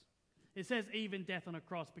cross. It says even death on a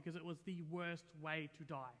cross because it was the worst way to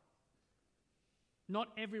die. Not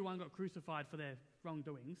everyone got crucified for their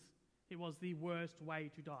wrongdoings. It was the worst way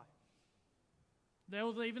to die. There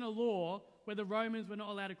was even a law where the Romans were not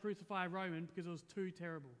allowed to crucify a Roman because it was too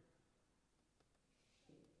terrible.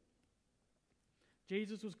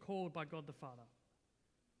 Jesus was called by God the Father.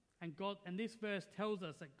 And this verse tells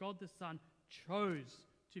us that God the Son chose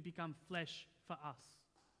to become flesh for us.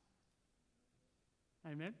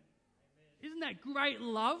 Amen? Isn't that great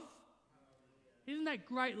love? Isn't that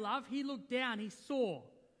great love? He looked down, he saw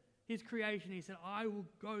his creation. He said, I will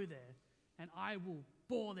go there and I will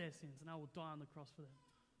bore their sins and I will die on the cross for them.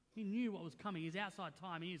 He knew what was coming. He's outside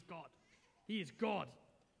time. He is God. He is God,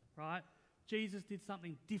 right? Jesus did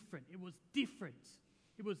something different. It was different.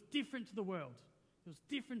 It was different to the world. It was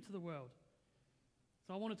different to the world.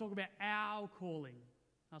 So I want to talk about our calling.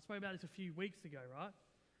 I spoke about this a few weeks ago, right?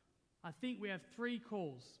 I think we have 3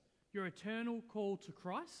 calls. Your eternal call to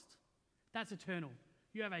Christ. That's eternal.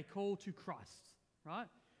 You have a call to Christ, right?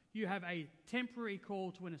 You have a temporary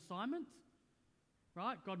call to an assignment,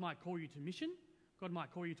 right? God might call you to mission. God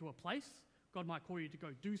might call you to a place. God might call you to go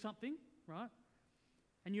do something, right?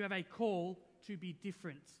 And you have a call to be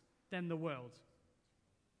different than the world.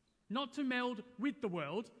 Not to meld with the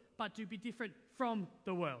world, but to be different from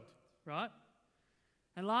the world, right?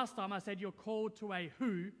 And last time I said you're called to a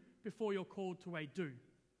who before you're called to a do.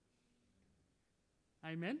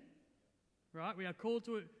 Amen? Right? We are called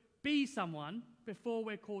to be someone before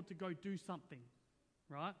we're called to go do something,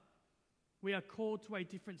 right? We are called to a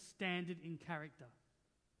different standard in character.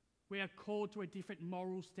 We are called to a different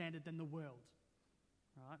moral standard than the world,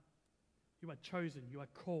 right? You are chosen. You are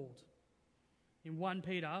called. In 1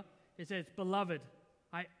 Peter, it says, Beloved,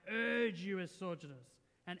 I urge you as sojourners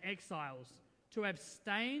and exiles to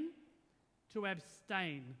abstain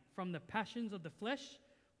from the passions of the flesh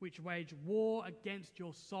which wage war against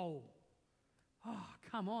your soul. Oh,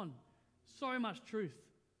 come on. So much truth.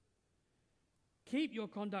 Keep your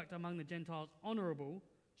conduct among the Gentiles honourable,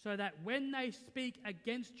 so that when they speak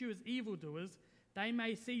against you as evildoers, they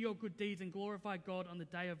may see your good deeds and glorify God on the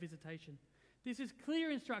day of visitation. This is clear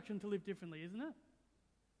instruction to live differently, isn't it?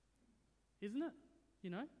 Isn't it? You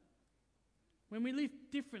know? When we live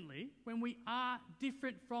differently, when we are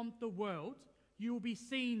different from the world, you will be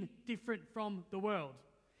seen different from the world.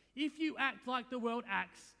 If you act like the world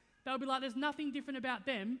acts, they'll be like, there's nothing different about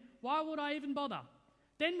them. Why would I even bother?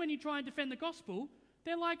 Then when you try and defend the gospel,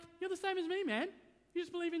 they're like, you're the same as me, man. You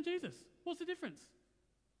just believe in Jesus. What's the difference?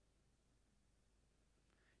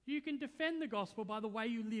 You can defend the gospel by the way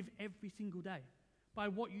you live every single day, by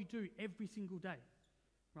what you do every single day,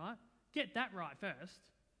 right? Get that right first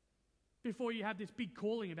before you have this big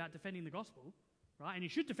calling about defending the gospel, right? And you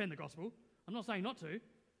should defend the gospel. I'm not saying not to,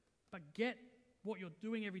 but get what you're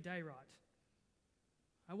doing every day right.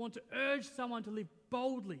 I want to urge someone to live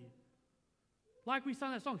boldly. Like we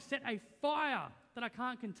sang that song, set a fire that I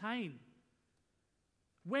can't contain.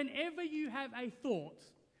 Whenever you have a thought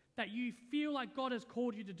that you feel like God has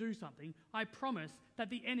called you to do something, I promise that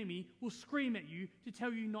the enemy will scream at you to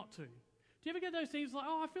tell you not to. Do you ever get those things like,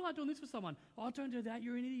 oh, I feel like doing this for someone. Oh, don't do that.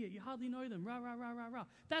 You're an idiot. You hardly know them. Rah, rah, rah, rah, rah.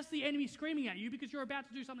 That's the enemy screaming at you because you're about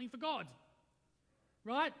to do something for God.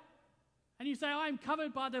 Right? And you say, I am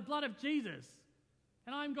covered by the blood of Jesus.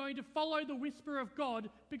 And I'm going to follow the whisper of God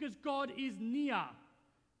because God is near.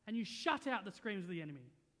 And you shut out the screams of the enemy.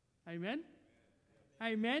 Amen?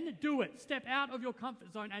 Amen? Do it. Step out of your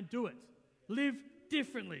comfort zone and do it. Live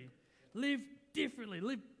differently. Live differently.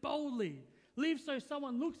 Live boldly. Live so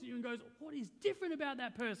someone looks at you and goes, what is different about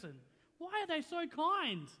that person? Why are they so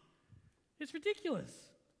kind? It's ridiculous,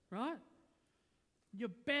 right? Your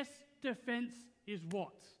best defense is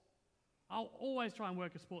what? I'll always try and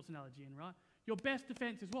work a sports analogy in, right? Your best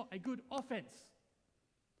defense is what? A good offense.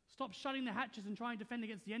 Stop shutting the hatches and trying to defend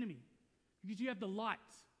against the enemy. Because you have the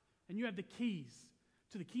lights and you have the keys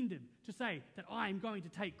to the kingdom to say that I am going to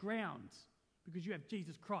take ground because you have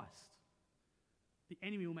Jesus Christ. The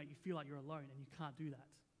enemy will make you feel like you're alone and you can't do that.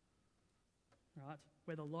 Right?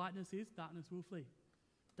 Where the lightness is, darkness will flee.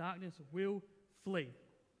 Darkness will flee.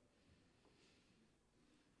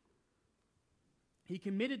 He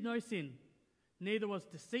committed no sin, neither was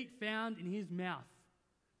deceit found in his mouth.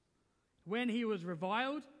 When he was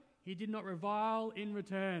reviled, he did not revile in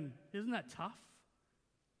return. Isn't that tough?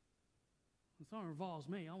 When someone reviles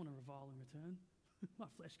me, I want to revile in return. My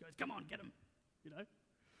flesh goes, come on, get him. You know?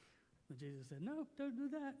 And Jesus said, no, don't do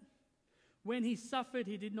that. When he suffered,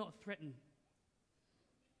 he did not threaten,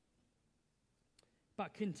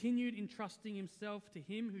 but continued entrusting himself to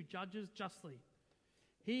him who judges justly.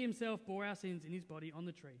 He himself bore our sins in his body on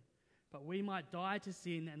the tree, but we might die to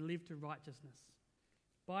sin and live to righteousness.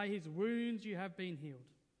 By his wounds you have been healed.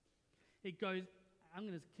 It goes, I'm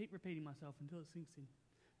going to keep repeating myself until it sinks in,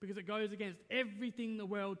 because it goes against everything the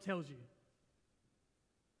world tells you.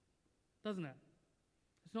 Doesn't it?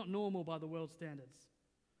 It's not normal by the world's standards,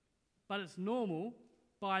 but it's normal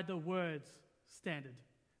by the word's standard.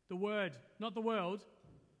 The word, not the world.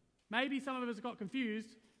 Maybe some of us got confused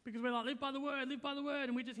because we're like, live by the word,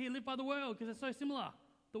 and we just hear live by the world because it's so similar.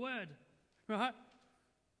 The word, right?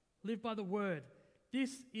 Live by the word.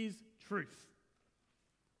 This is truth.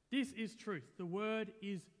 This is truth. The word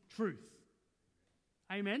is truth.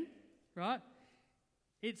 Amen? Right?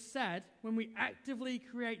 It's sad when we actively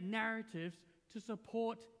create narratives to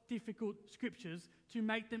support difficult scriptures to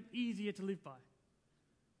make them easier to live by.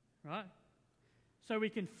 Right? So we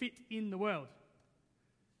can fit in the world.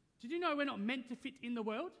 Did you know we're not meant to fit in the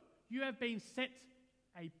world? You have been set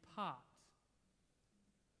apart.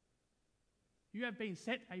 You have been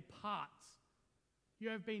set apart. You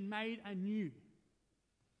have been made anew.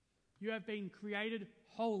 You have been created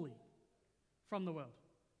holy from the world.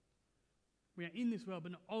 We are in this world,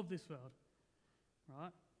 but not of this world.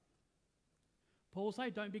 Right? Paul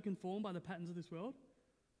said, don't be conformed by the patterns of this world,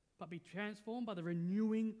 but be transformed by the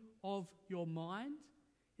renewing of your mind.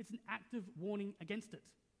 It's an active warning against it.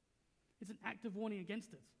 It's an active warning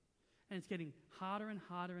against it. And it's getting harder and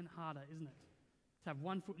harder and harder, isn't it? To have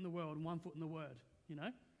one foot in the world and one foot in the word, you know?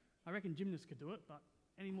 I reckon gymnasts could do it, but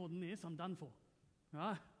any more than this, I'm done for,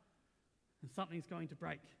 right? And something's going to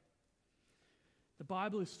break. The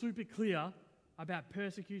Bible is super clear about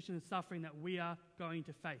persecution and suffering that we are going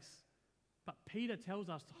to face. But Peter tells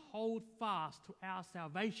us to hold fast to our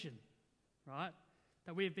salvation, right?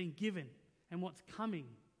 That we have been given and what's coming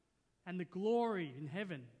and the glory in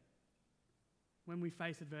heaven when we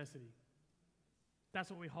face adversity. That's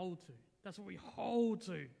what we hold to. That's what we hold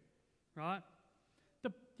to, right?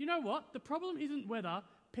 You know what? The problem isn't whether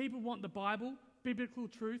people want the Bible, biblical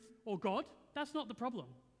truth, or God. That's not the problem.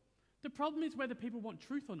 The problem is whether people want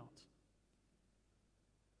truth or not.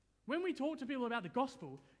 When we talk to people about the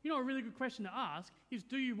gospel, you know, a really good question to ask is,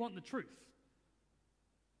 do you want the truth?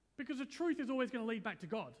 Because the truth is always going to lead back to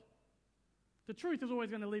God. The truth is always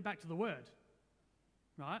going to lead back to the word,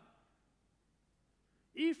 right?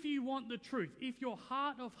 If you want the truth, if your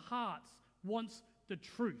heart of hearts wants the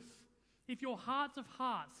truth, if your hearts of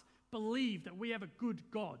hearts believe that we have a good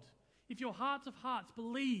God, if your hearts of hearts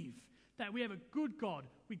believe that we have a good God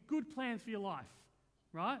with good plans for your life,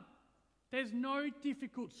 right? There's no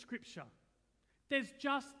difficult scripture. There's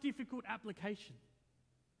just difficult application.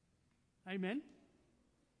 Amen?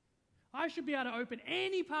 I should be able to open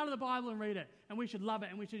any part of the Bible and read it, and we should love it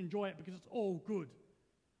and we should enjoy it because it's all good.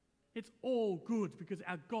 It's all good because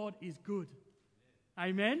our God is good.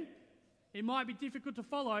 Amen? It might be difficult to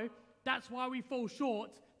follow. That's why we fall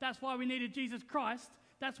short. That's why we needed Jesus Christ.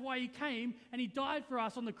 That's why he came and he died for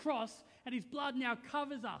us on the cross, and his blood now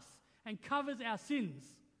covers us and covers our sins.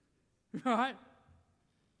 Right?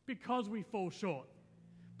 Because we fall short.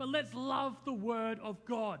 But let's love the word of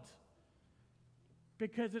God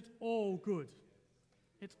because it's all good.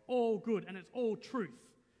 It's all good and it's all truth.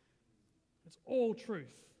 It's all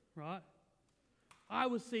truth, right? I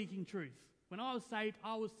was seeking truth. When I was saved,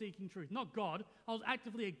 I was seeking truth. Not God. I was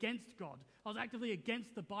actively against God. I was actively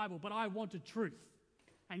against the Bible, but I wanted truth.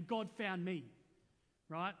 And God found me,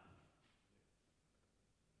 right?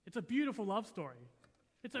 It's a beautiful love story.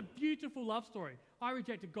 It's a beautiful love story. I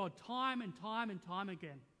rejected God time and time and time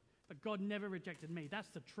again, but God never rejected me. That's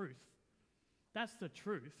the truth. That's the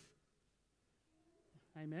truth.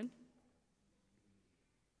 Amen?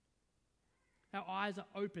 Our eyes are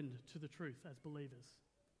opened to the truth as believers,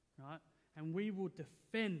 right? And we will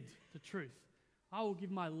defend the truth. I will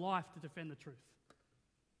give my life to defend the truth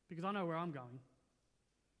because I know where I'm going.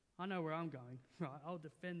 I know where I'm going, right? I'll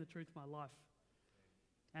defend the truth of my life.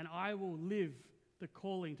 And I will live the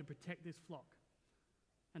calling to protect this flock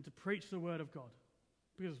and to preach the word of God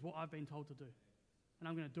because it's what I've been told to do. And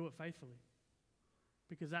I'm going to do it faithfully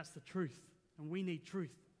because that's the truth. And we need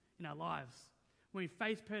truth in our lives. When you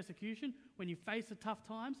face persecution, when you face the tough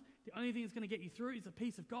times, the only thing that's going to get you through is the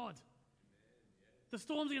peace of God. The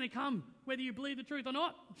storms are going to come, whether you believe the truth or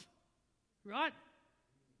not, right?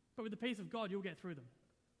 But with the peace of God, you'll get through them.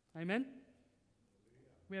 Amen?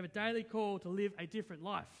 We have a daily call to live a different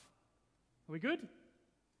life. Are we good?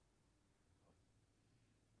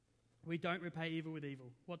 We don't repay evil with evil.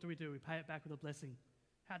 What do? We pay it back with a blessing.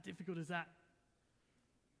 How difficult is that?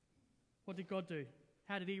 What did God do?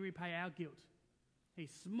 How did he repay our guilt? He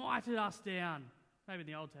smited us down. Maybe in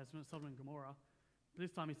the Old Testament, Sodom and Gomorrah. But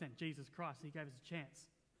this time he sent Jesus Christ. He gave us a chance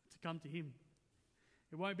to come to him.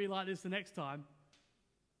 It won't be like this the next time,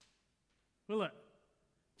 will it?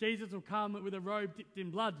 Jesus will come with a robe dipped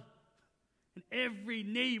in blood, and every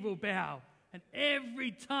knee will bow, and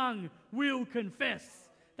every tongue will confess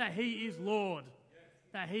that he is Lord.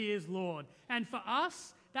 That he is Lord. And for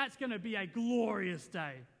us, that's going to be a glorious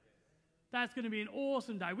day. That's going to be an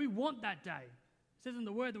awesome day. We want that day. It says in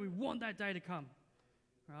the word that we want that day to come.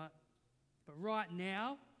 Right? But right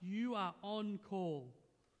now, you are on call.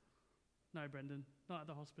 No, Brendan, not at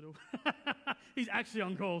the hospital. He's actually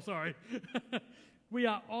on call, sorry. We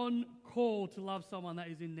are on call to love someone that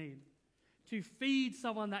is in need, to feed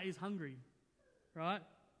someone that is hungry, right?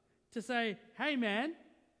 To say, hey man,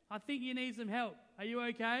 I think you need some help. Are you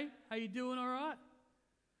okay? Are you doing all right?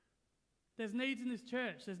 There's needs in this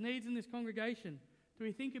church. There's needs in this congregation. Do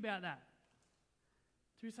we think about that?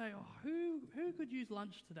 Do we say, oh, who could use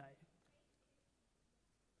lunch today?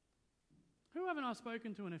 Who haven't I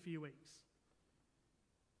spoken to in a few weeks?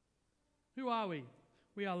 Who are we?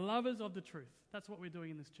 We are lovers of the truth. That's what we're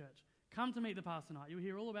doing in this church. Come to meet the pastor tonight. You'll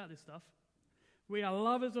hear all about this stuff. We are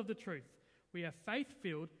lovers of the truth. We are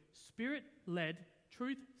faith-filled, spirit-led,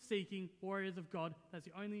 truth-seeking warriors of God. That's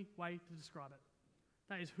the only way to describe it.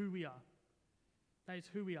 That is who we are. That is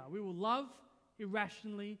who we are. We will love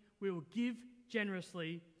irrationally. We will give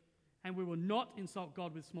generously. And we will not insult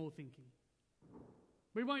God with small thinking.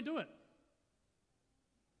 We won't do it.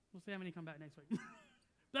 We'll see how many come back next week.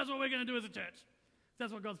 That's what we're going to do as a church.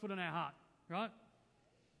 That's what God's put on our heart, right?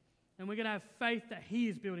 And we're going to have faith that he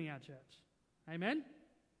is building our church. Amen?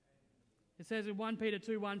 It says in 1 Peter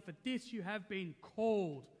 2:1, for this you have been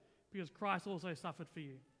called, because Christ also suffered for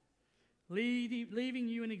you, leaving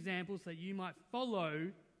you an example so that you might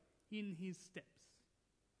follow in his steps.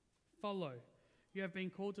 Follow. You have been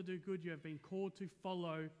called to do good. You have been called to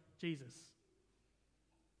follow Jesus.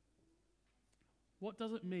 What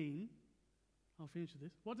does it mean? I'll finish with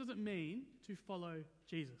this. What does it mean to follow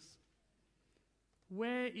Jesus?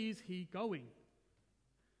 Where is he going?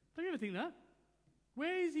 Don't you ever think that?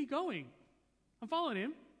 Where is he going? I'm following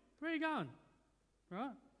him. Where are you going?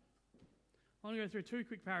 Right? I want to go through 2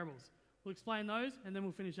 quick parables. We'll explain those and then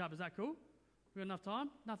we'll finish up. Is that cool? We've got enough time?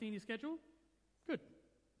 Nothing in your schedule? Good.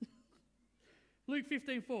 Luke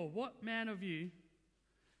 15:4. What man of you,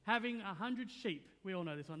 having 100 sheep, we all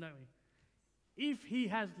know this one, don't we? If he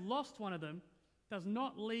has lost one of them, does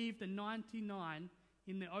not leave the 99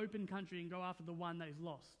 in the open country and go after the one that is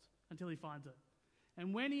lost until he finds it.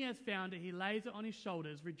 And when he has found it, he lays it on his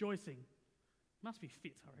shoulders, rejoicing. Must be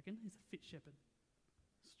fit, I reckon. He's a fit shepherd.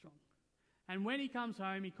 Strong. And when he comes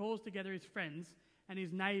home, he calls together his friends and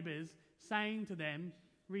his neighbours, saying to them,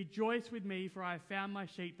 rejoice with me, for I have found my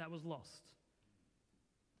sheep that was lost.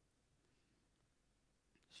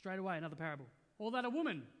 Straight away, another parable. Or that a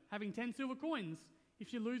woman, having 10 silver coins, if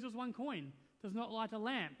she loses one coin, does not light a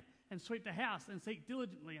lamp and sweep the house and seek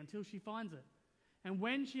diligently until she finds it. And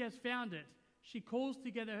when she has found it, she calls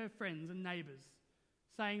together her friends and neighbours,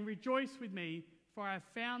 saying, rejoice with me, for I have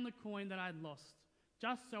found the coin that I had lost.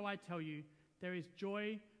 Just so I tell you, there is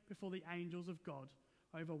joy before the angels of God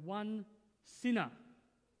over one sinner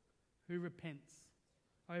who repents.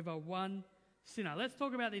 Over one sinner. Let's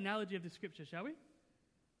talk about the analogy of the scripture, shall we?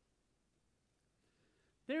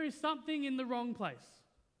 There is something in the wrong place,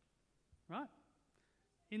 right?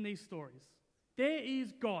 In these stories. There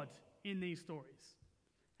is God in these stories.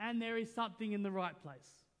 And there is something in the right place.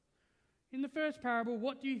 In the first parable,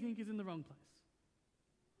 what do you think is in the wrong place?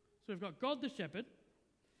 So we've got God the shepherd.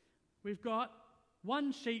 We've got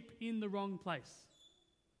one sheep in the wrong place.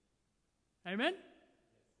 Amen?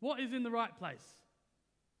 What is in the right place?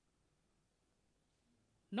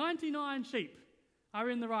 99 sheep are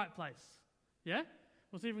in the right place. Yeah?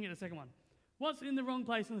 We'll see if we can get the second one. What's in the wrong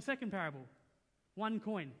place in the second parable? One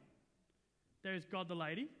coin. There is God the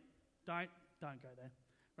lady. Don't go there.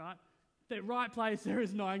 Right? The right place, there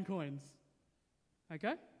is 9 coins.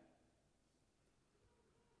 Okay?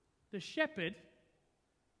 The shepherd,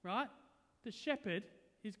 right? The shepherd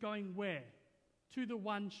is going where? To the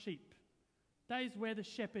one sheep. That is where the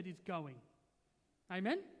shepherd is going.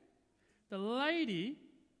 Amen? The lady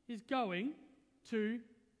is going to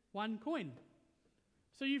one coin.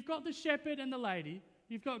 So you've got the shepherd and the lady.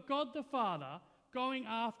 You've got God the Father going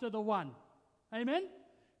after the one. Amen?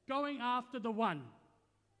 Going after the one.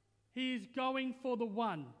 He is going for the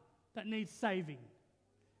one that needs saving.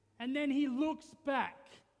 And then he looks back,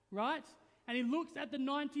 right? And he looks at the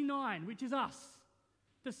 99, which is us,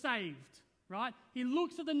 the saved, right? He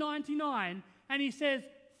looks at the 99 and he says,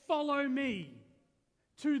 follow me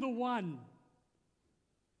to the one.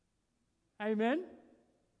 Amen?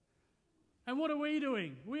 And what are we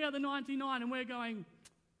doing? We are the 99 and we're going,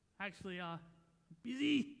 actually,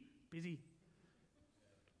 busy.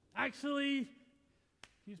 Actually, can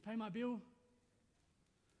you just pay my bill?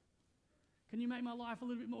 Can you make my life a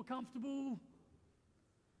little bit more comfortable?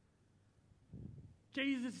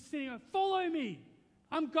 Jesus is sitting there, follow me.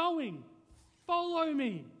 I'm going. Follow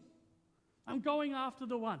me. I'm going after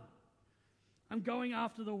the one. I'm going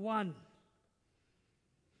after the one.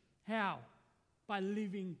 How? By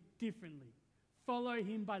living differently. Follow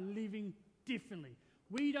him by living differently.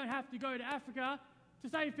 We don't have to go to Africa to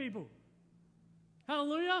save people.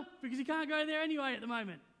 Hallelujah, because you can't go there anyway at the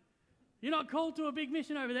moment. You're not called to a big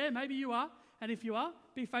mission over there. Maybe you are, and if you are,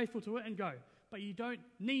 be faithful to it and go. But you don't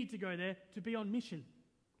need to go there to be on mission.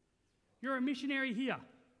 You're a missionary here.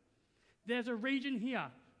 There's a region here.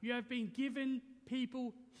 You have been given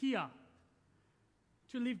people here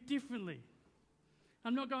to live differently.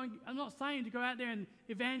 I'm not saying to go out there and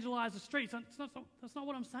evangelize the streets. That's not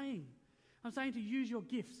what I'm saying. I'm saying to use your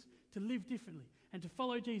gifts to live differently and to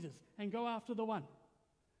follow Jesus and go after the one.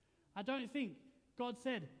 I don't think God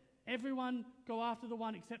said, everyone go after the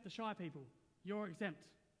one except the shy people. You're exempt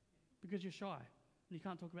because you're shy and you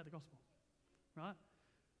can't talk about the gospel, right?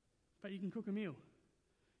 But you can cook a meal.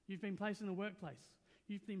 You've been placed in a workplace.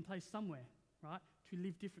 You've been placed somewhere, right, to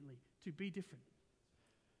live differently, to be different.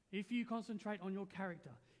 If you concentrate on your character,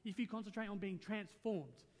 if you concentrate on being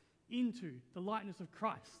transformed into the likeness of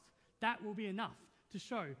Christ, that will be enough to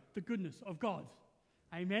show the goodness of God.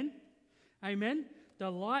 Amen? Amen? The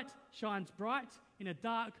light shines bright in a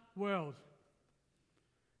dark world.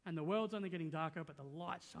 And the world's only getting darker, but the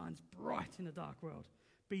light shines bright in a dark world.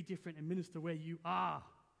 Be different and minister where you are.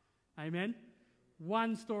 Amen?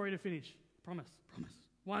 One story to finish. Promise.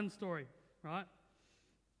 One story, right?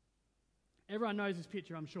 Everyone knows this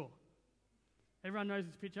picture, I'm sure. Everyone knows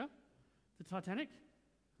this picture. The Titanic,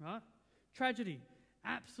 right? Tragedy.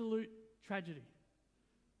 Absolute tragedy,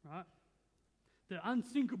 right? The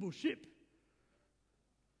unsinkable ship.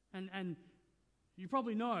 And you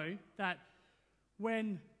probably know that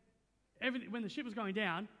when the ship was going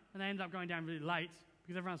down, and they ended up going down really late,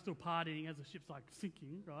 because everyone's still partying as the ship's like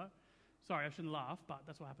sinking, right? Sorry, I shouldn't laugh, but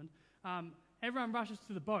that's what happened. Everyone rushes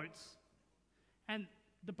to the boats, and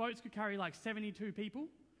the boats could carry like 72 people. And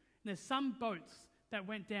there's some boats that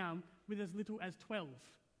went down with as little as 12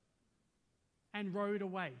 and rowed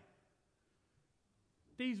away.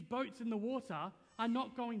 These boats in the water are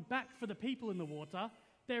not going back for the people in the water,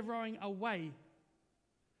 they're rowing away.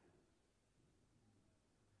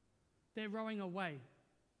 They're rowing away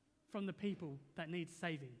from the people that need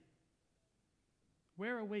saving.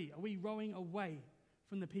 Where are we? Are we rowing away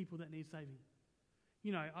from the people that need saving?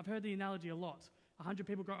 You know, I've heard the analogy a lot. 100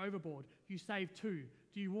 people go overboard. You save 2.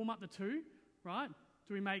 Do you warm up the 2, right?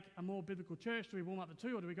 Do we make a more biblical church? Do we warm up the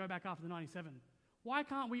 2, or do we go back after the 97? Why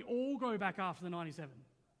can't we all go back after the 97?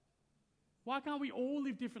 Why can't we all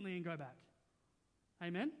live differently and go back?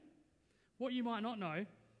 Amen? What you might not know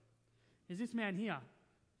is this man here.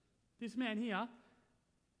 This man here,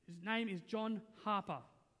 his name is John Harper.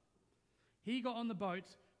 He got on the boat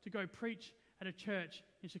to go preach at a church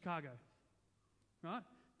in Chicago. Right?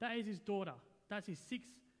 That is his daughter. That's his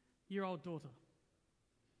 6-year-old daughter.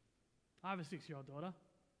 I have a 6-year-old daughter.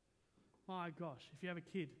 My gosh, if you have a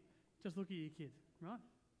kid, just look at your kid, right?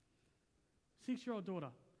 6-year-old daughter.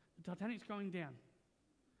 The Titanic's going down.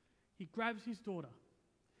 He grabs his daughter.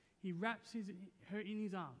 He wraps her in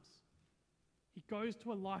his arms. He goes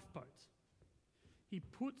to a lifeboat. He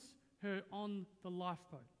puts her on the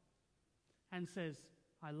lifeboat and says,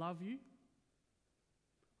 I love you.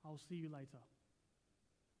 I'll see you later.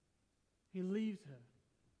 He leaves her.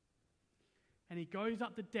 And he goes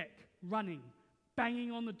up the deck, running,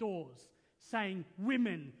 banging on the doors, saying,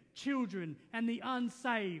 women, children, and the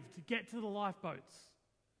unsaved, get to the lifeboats.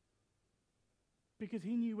 Because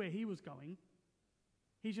he knew where he was going.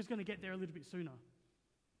 He's just going to get there a little bit sooner.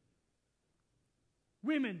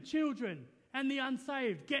 Women, children, and the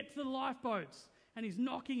unsaved, get to the lifeboats. And he's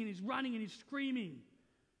knocking and he's running and he's screaming.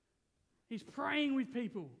 He's praying with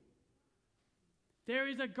people. There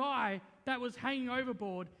is a guy that was hanging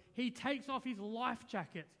overboard. He takes off his life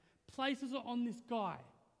jacket, places it on this guy,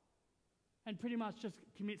 and pretty much just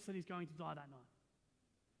commits that he's going to die that night.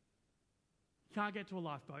 He can't get to a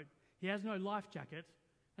lifeboat. He has no life jacket,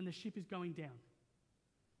 and the ship is going down.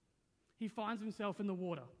 He finds himself in the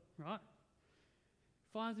water, right?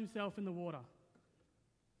 Finds himself in the water.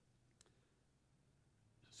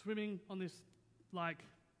 Swimming on this,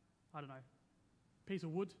 piece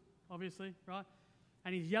of wood obviously, right?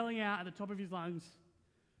 And he's yelling out at the top of his lungs,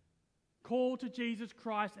 call to Jesus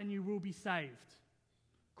Christ and you will be saved.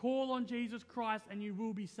 Call on Jesus Christ and you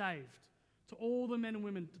will be saved. To all the men and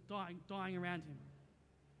women dying around him.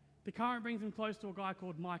 The current brings him close to a guy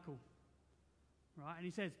called Michael, right? And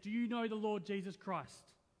he says, do you know the Lord Jesus Christ?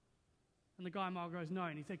 And the guy Michael goes, no.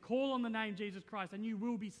 And he said, call on the name Jesus Christ and you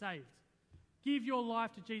will be saved. Give your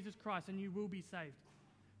life to Jesus Christ and you will be saved.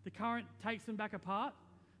 The current takes them back apart,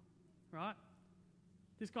 right?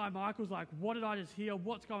 This guy Michael's like, what did I just hear?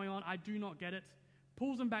 What's going on? I do not get it.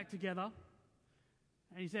 Pulls them back together.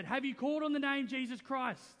 And he said, have you called on the name Jesus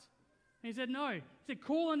Christ? And he said, no. He said,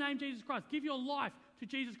 call on the name Jesus Christ. Give your life to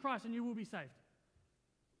Jesus Christ and you will be saved.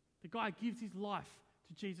 The guy gives his life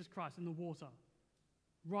to Jesus Christ in the water.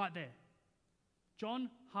 Right there.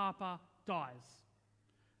 John Harper dies.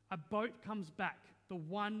 A boat comes back. The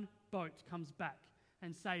one boat comes back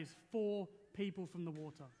and saves 4 people from the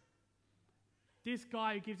water. This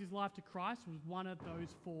guy who gives his life to Christ was one of those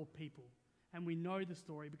 4 people. And we know the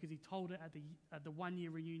story because he told it at the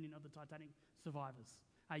 1-year reunion of the Titanic survivors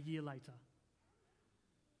a year later.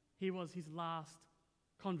 He was his last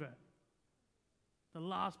convert. The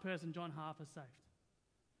last person John Harper saved.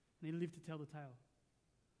 And he lived to tell the tale.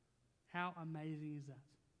 How amazing is that?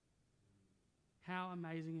 How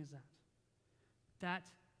amazing is that? That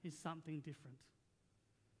is something different.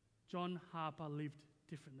 John Harper lived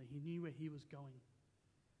differently. He knew where he was going.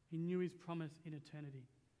 He knew his promise in eternity.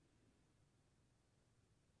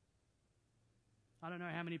 I don't know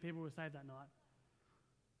how many people were saved that night,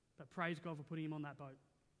 but praise God for putting him on that boat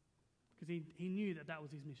because he knew that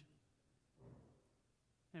was his mission.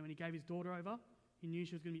 And when he gave his daughter over, he knew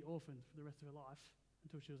she was going to be orphaned for the rest of her life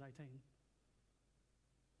until she was 18.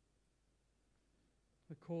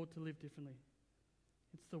 We're called to live differently.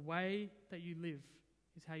 It's the way that you live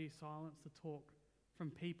is how you silence the talk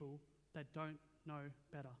from people that don't know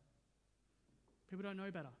better. People don't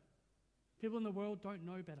know better. People in the world don't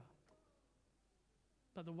know better.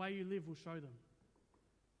 But the way you live will show them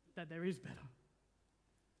that there is better.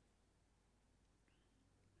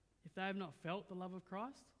 If they have not felt the love of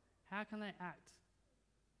Christ, how can they act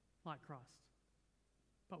like Christ?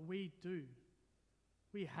 But we do.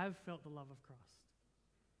 We have felt the love of Christ.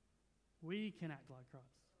 We can act like Christ.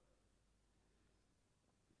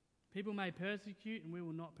 People may persecute and we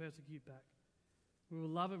will not persecute back. We will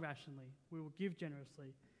love irrationally, we will give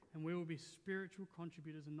generously, and we will be spiritual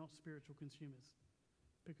contributors and not spiritual consumers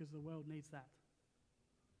because the world needs that.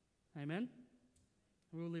 Amen?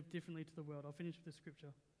 We will live differently to the world. I'll finish with the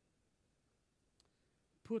scripture.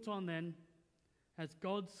 Put on then as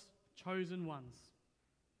God's chosen ones,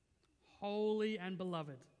 holy and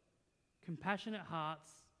beloved, compassionate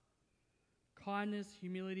hearts, kindness,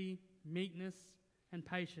 humility, meekness, and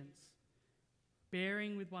patience,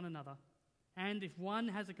 bearing with one another, and if one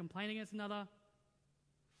has a complaint against another,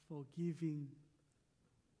 forgiving.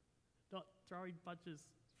 Not throwing punches,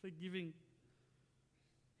 forgiving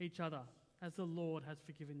each other, as the Lord has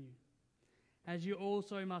forgiven you, as you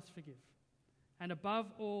also must forgive. And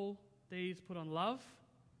above all these put on love,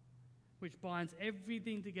 which binds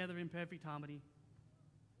everything together in perfect harmony.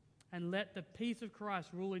 And let the peace of Christ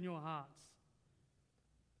rule in your hearts,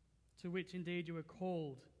 to which indeed you are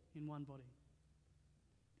called in one body.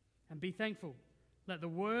 And be thankful. Let the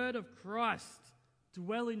word of Christ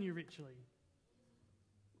dwell in you richly,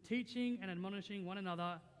 teaching and admonishing one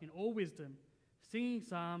another in all wisdom, singing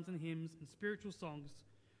psalms and hymns and spiritual songs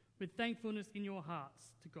with thankfulness in your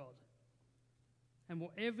hearts to God. And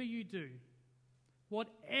whatever you do,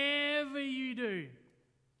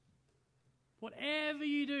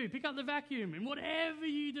 pick up the vacuum. In whatever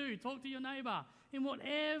you do, talk to your neighbour. In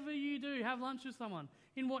whatever you do, have lunch with someone.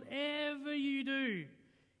 In whatever you do,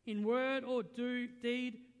 in word or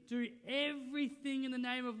deed, do everything in the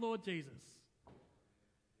name of Lord Jesus.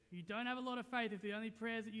 You don't have a lot of faith if the only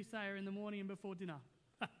prayers that you say are in the morning and before dinner.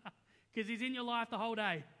 Because he's in your life the whole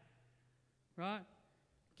day. Right?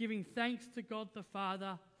 Giving thanks to God the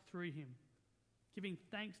Father through him. Giving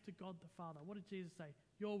thanks to God the Father. What did Jesus say?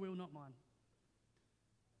 Your will, not mine.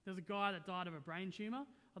 There's a guy that died of a brain tumour.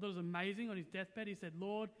 I thought it was amazing. On his deathbed, he said,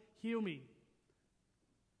 Lord, heal me.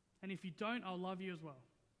 And if you don't, I'll love you as well.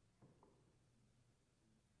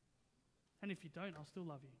 And if you don't, I'll still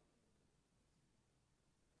love you.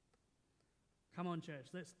 Come on, church,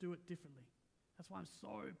 let's do it differently. That's why I'm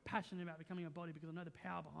so passionate about becoming a body, because I know the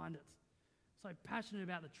power behind it. So passionate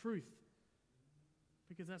about the truth,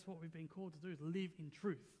 because that's what we've been called to do, is live in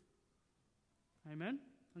truth. Amen?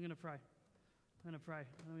 I'm going to pray. I'm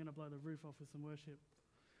going to blow the roof off with some worship.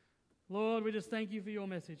 Lord, we just thank you for your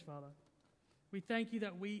message, Father. We thank you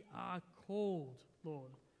that we are called,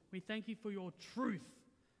 Lord, We thank you for your truth.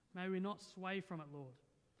 May we not sway from it, Lord.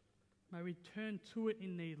 May we turn to it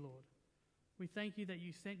in need, Lord. We thank you that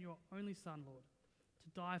you sent your only Son, Lord, to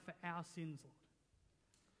die for our sins, Lord.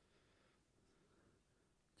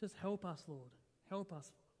 Just help us, Lord. Help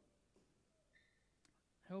us.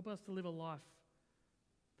 Help us to live a life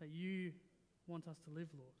that you want us to live,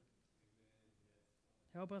 Lord.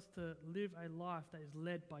 Help us to live a life that is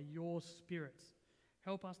led by your Spirit.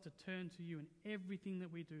 Help us to turn to you in everything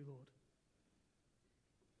that we do, Lord.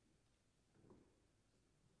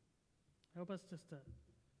 Help us just to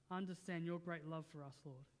understand your great love for us,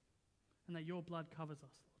 Lord, and that your blood covers us,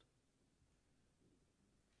 Lord.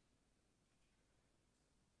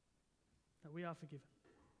 That we are forgiven,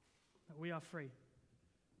 that we are free,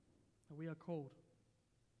 that we are called.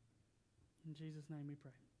 In Jesus' name we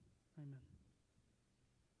pray. Amen.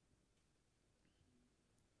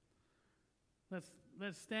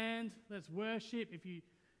 Let's stand, let's worship.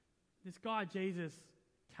 This guy Jesus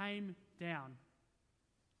came down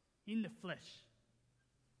in the flesh,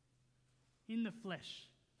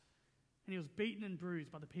 and he was beaten and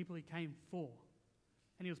bruised by the people he came for,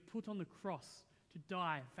 and he was put on the cross to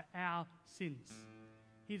die for our sins.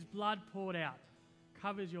 His blood poured out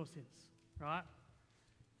covers your sins, right?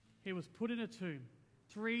 He was put in a tomb.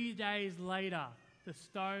 3 days later, the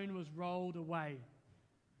stone was rolled away,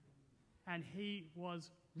 and he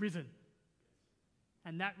was risen.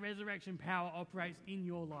 And that resurrection power operates in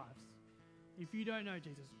your lives. If you don't know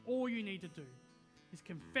Jesus, all you need to do is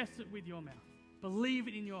confess it with your mouth, believe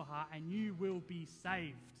it in your heart, and you will be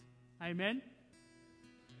saved. Amen?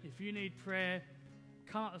 If you need prayer,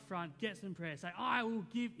 come up the front, get some prayer. Say, I will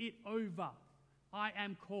give it over. I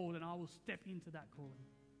am called, and I will step into that calling.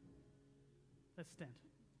 Let's stand.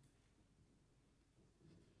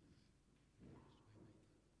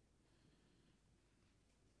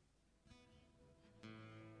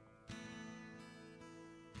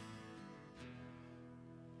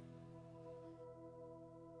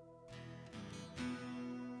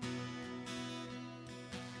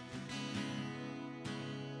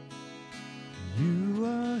 You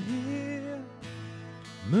are here,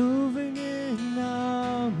 moving in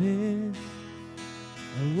our midst.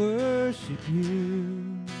 I worship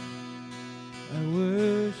you. I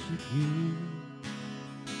worship you.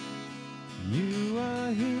 You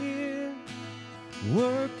are here,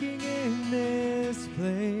 working in this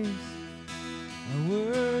place. I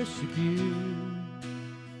worship you.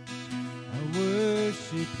 I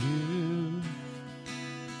worship you.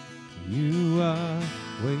 You are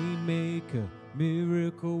Waymaker,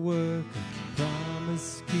 miracle worker,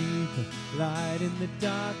 promise keeper, light in the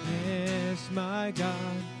darkness, my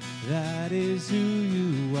God, that is who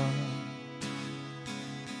you are.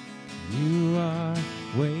 You are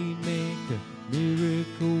Waymaker,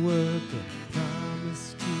 miracle worker,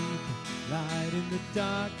 promise keeper, light in the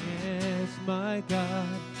darkness, my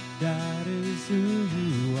God, that is who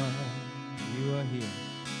you are. You are here.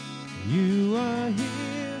 You are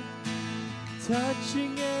here,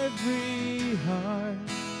 touching every heart.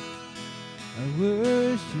 I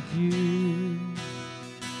worship you.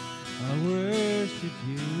 I worship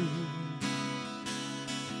you.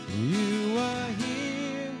 You are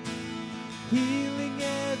here, healing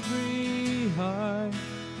every heart.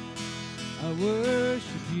 I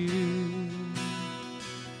worship you.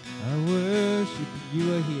 I worship you.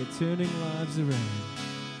 You are here, turning lives around.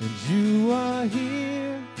 And you are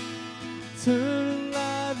here, turning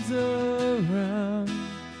lives around.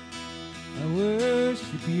 I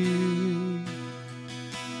worship you.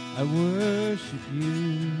 I worship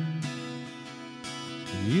you.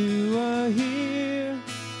 You are here,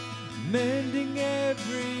 mending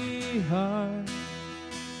every heart.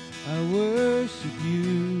 I worship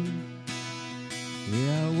you.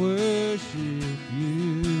 Yeah, I worship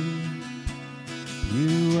you.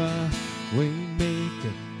 You are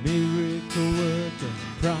Waymaker, miracle worker,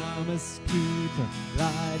 promise keeper,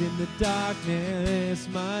 light in the darkness,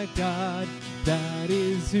 my God, that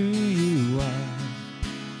is who you are.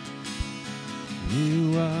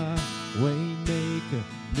 You are Waymaker,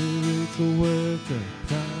 miracle worker,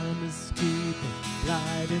 promise keeper,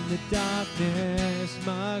 light in the darkness,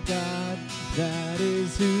 my God, that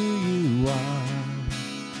is who you are.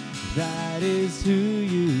 That is who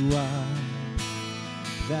you are.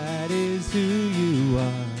 That is who you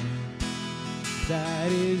are. That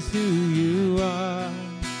is who you are.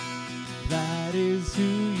 That is who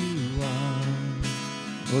you are.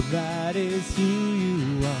 Oh, that is who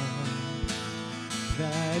you are.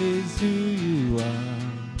 That is who you are.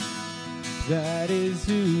 That is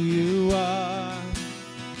who you are.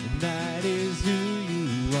 And that is who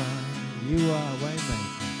you are. You are Waymaker.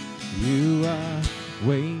 You are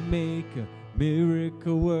Waymaker. maker,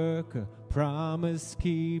 miracle worker, promise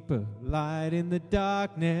keeper, light in the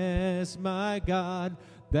darkness, my God,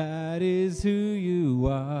 that is who you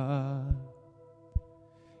are.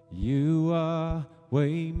 You are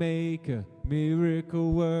way maker,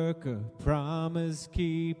 miracle worker, promise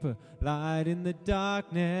keeper, light in the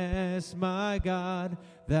darkness, my God,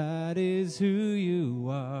 that is who you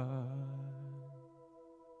are.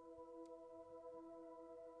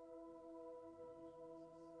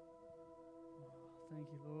 Thank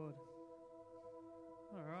you, Lord.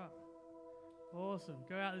 All right. Awesome.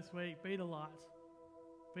 Go out this week. Be the light.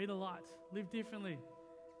 Be the light. Live differently.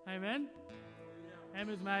 Amen.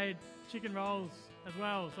 Emma's made chicken rolls as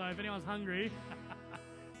well. So if anyone's hungry,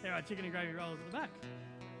 there are chicken and gravy rolls at the back.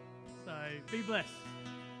 So be blessed.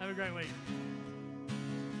 Have a great week.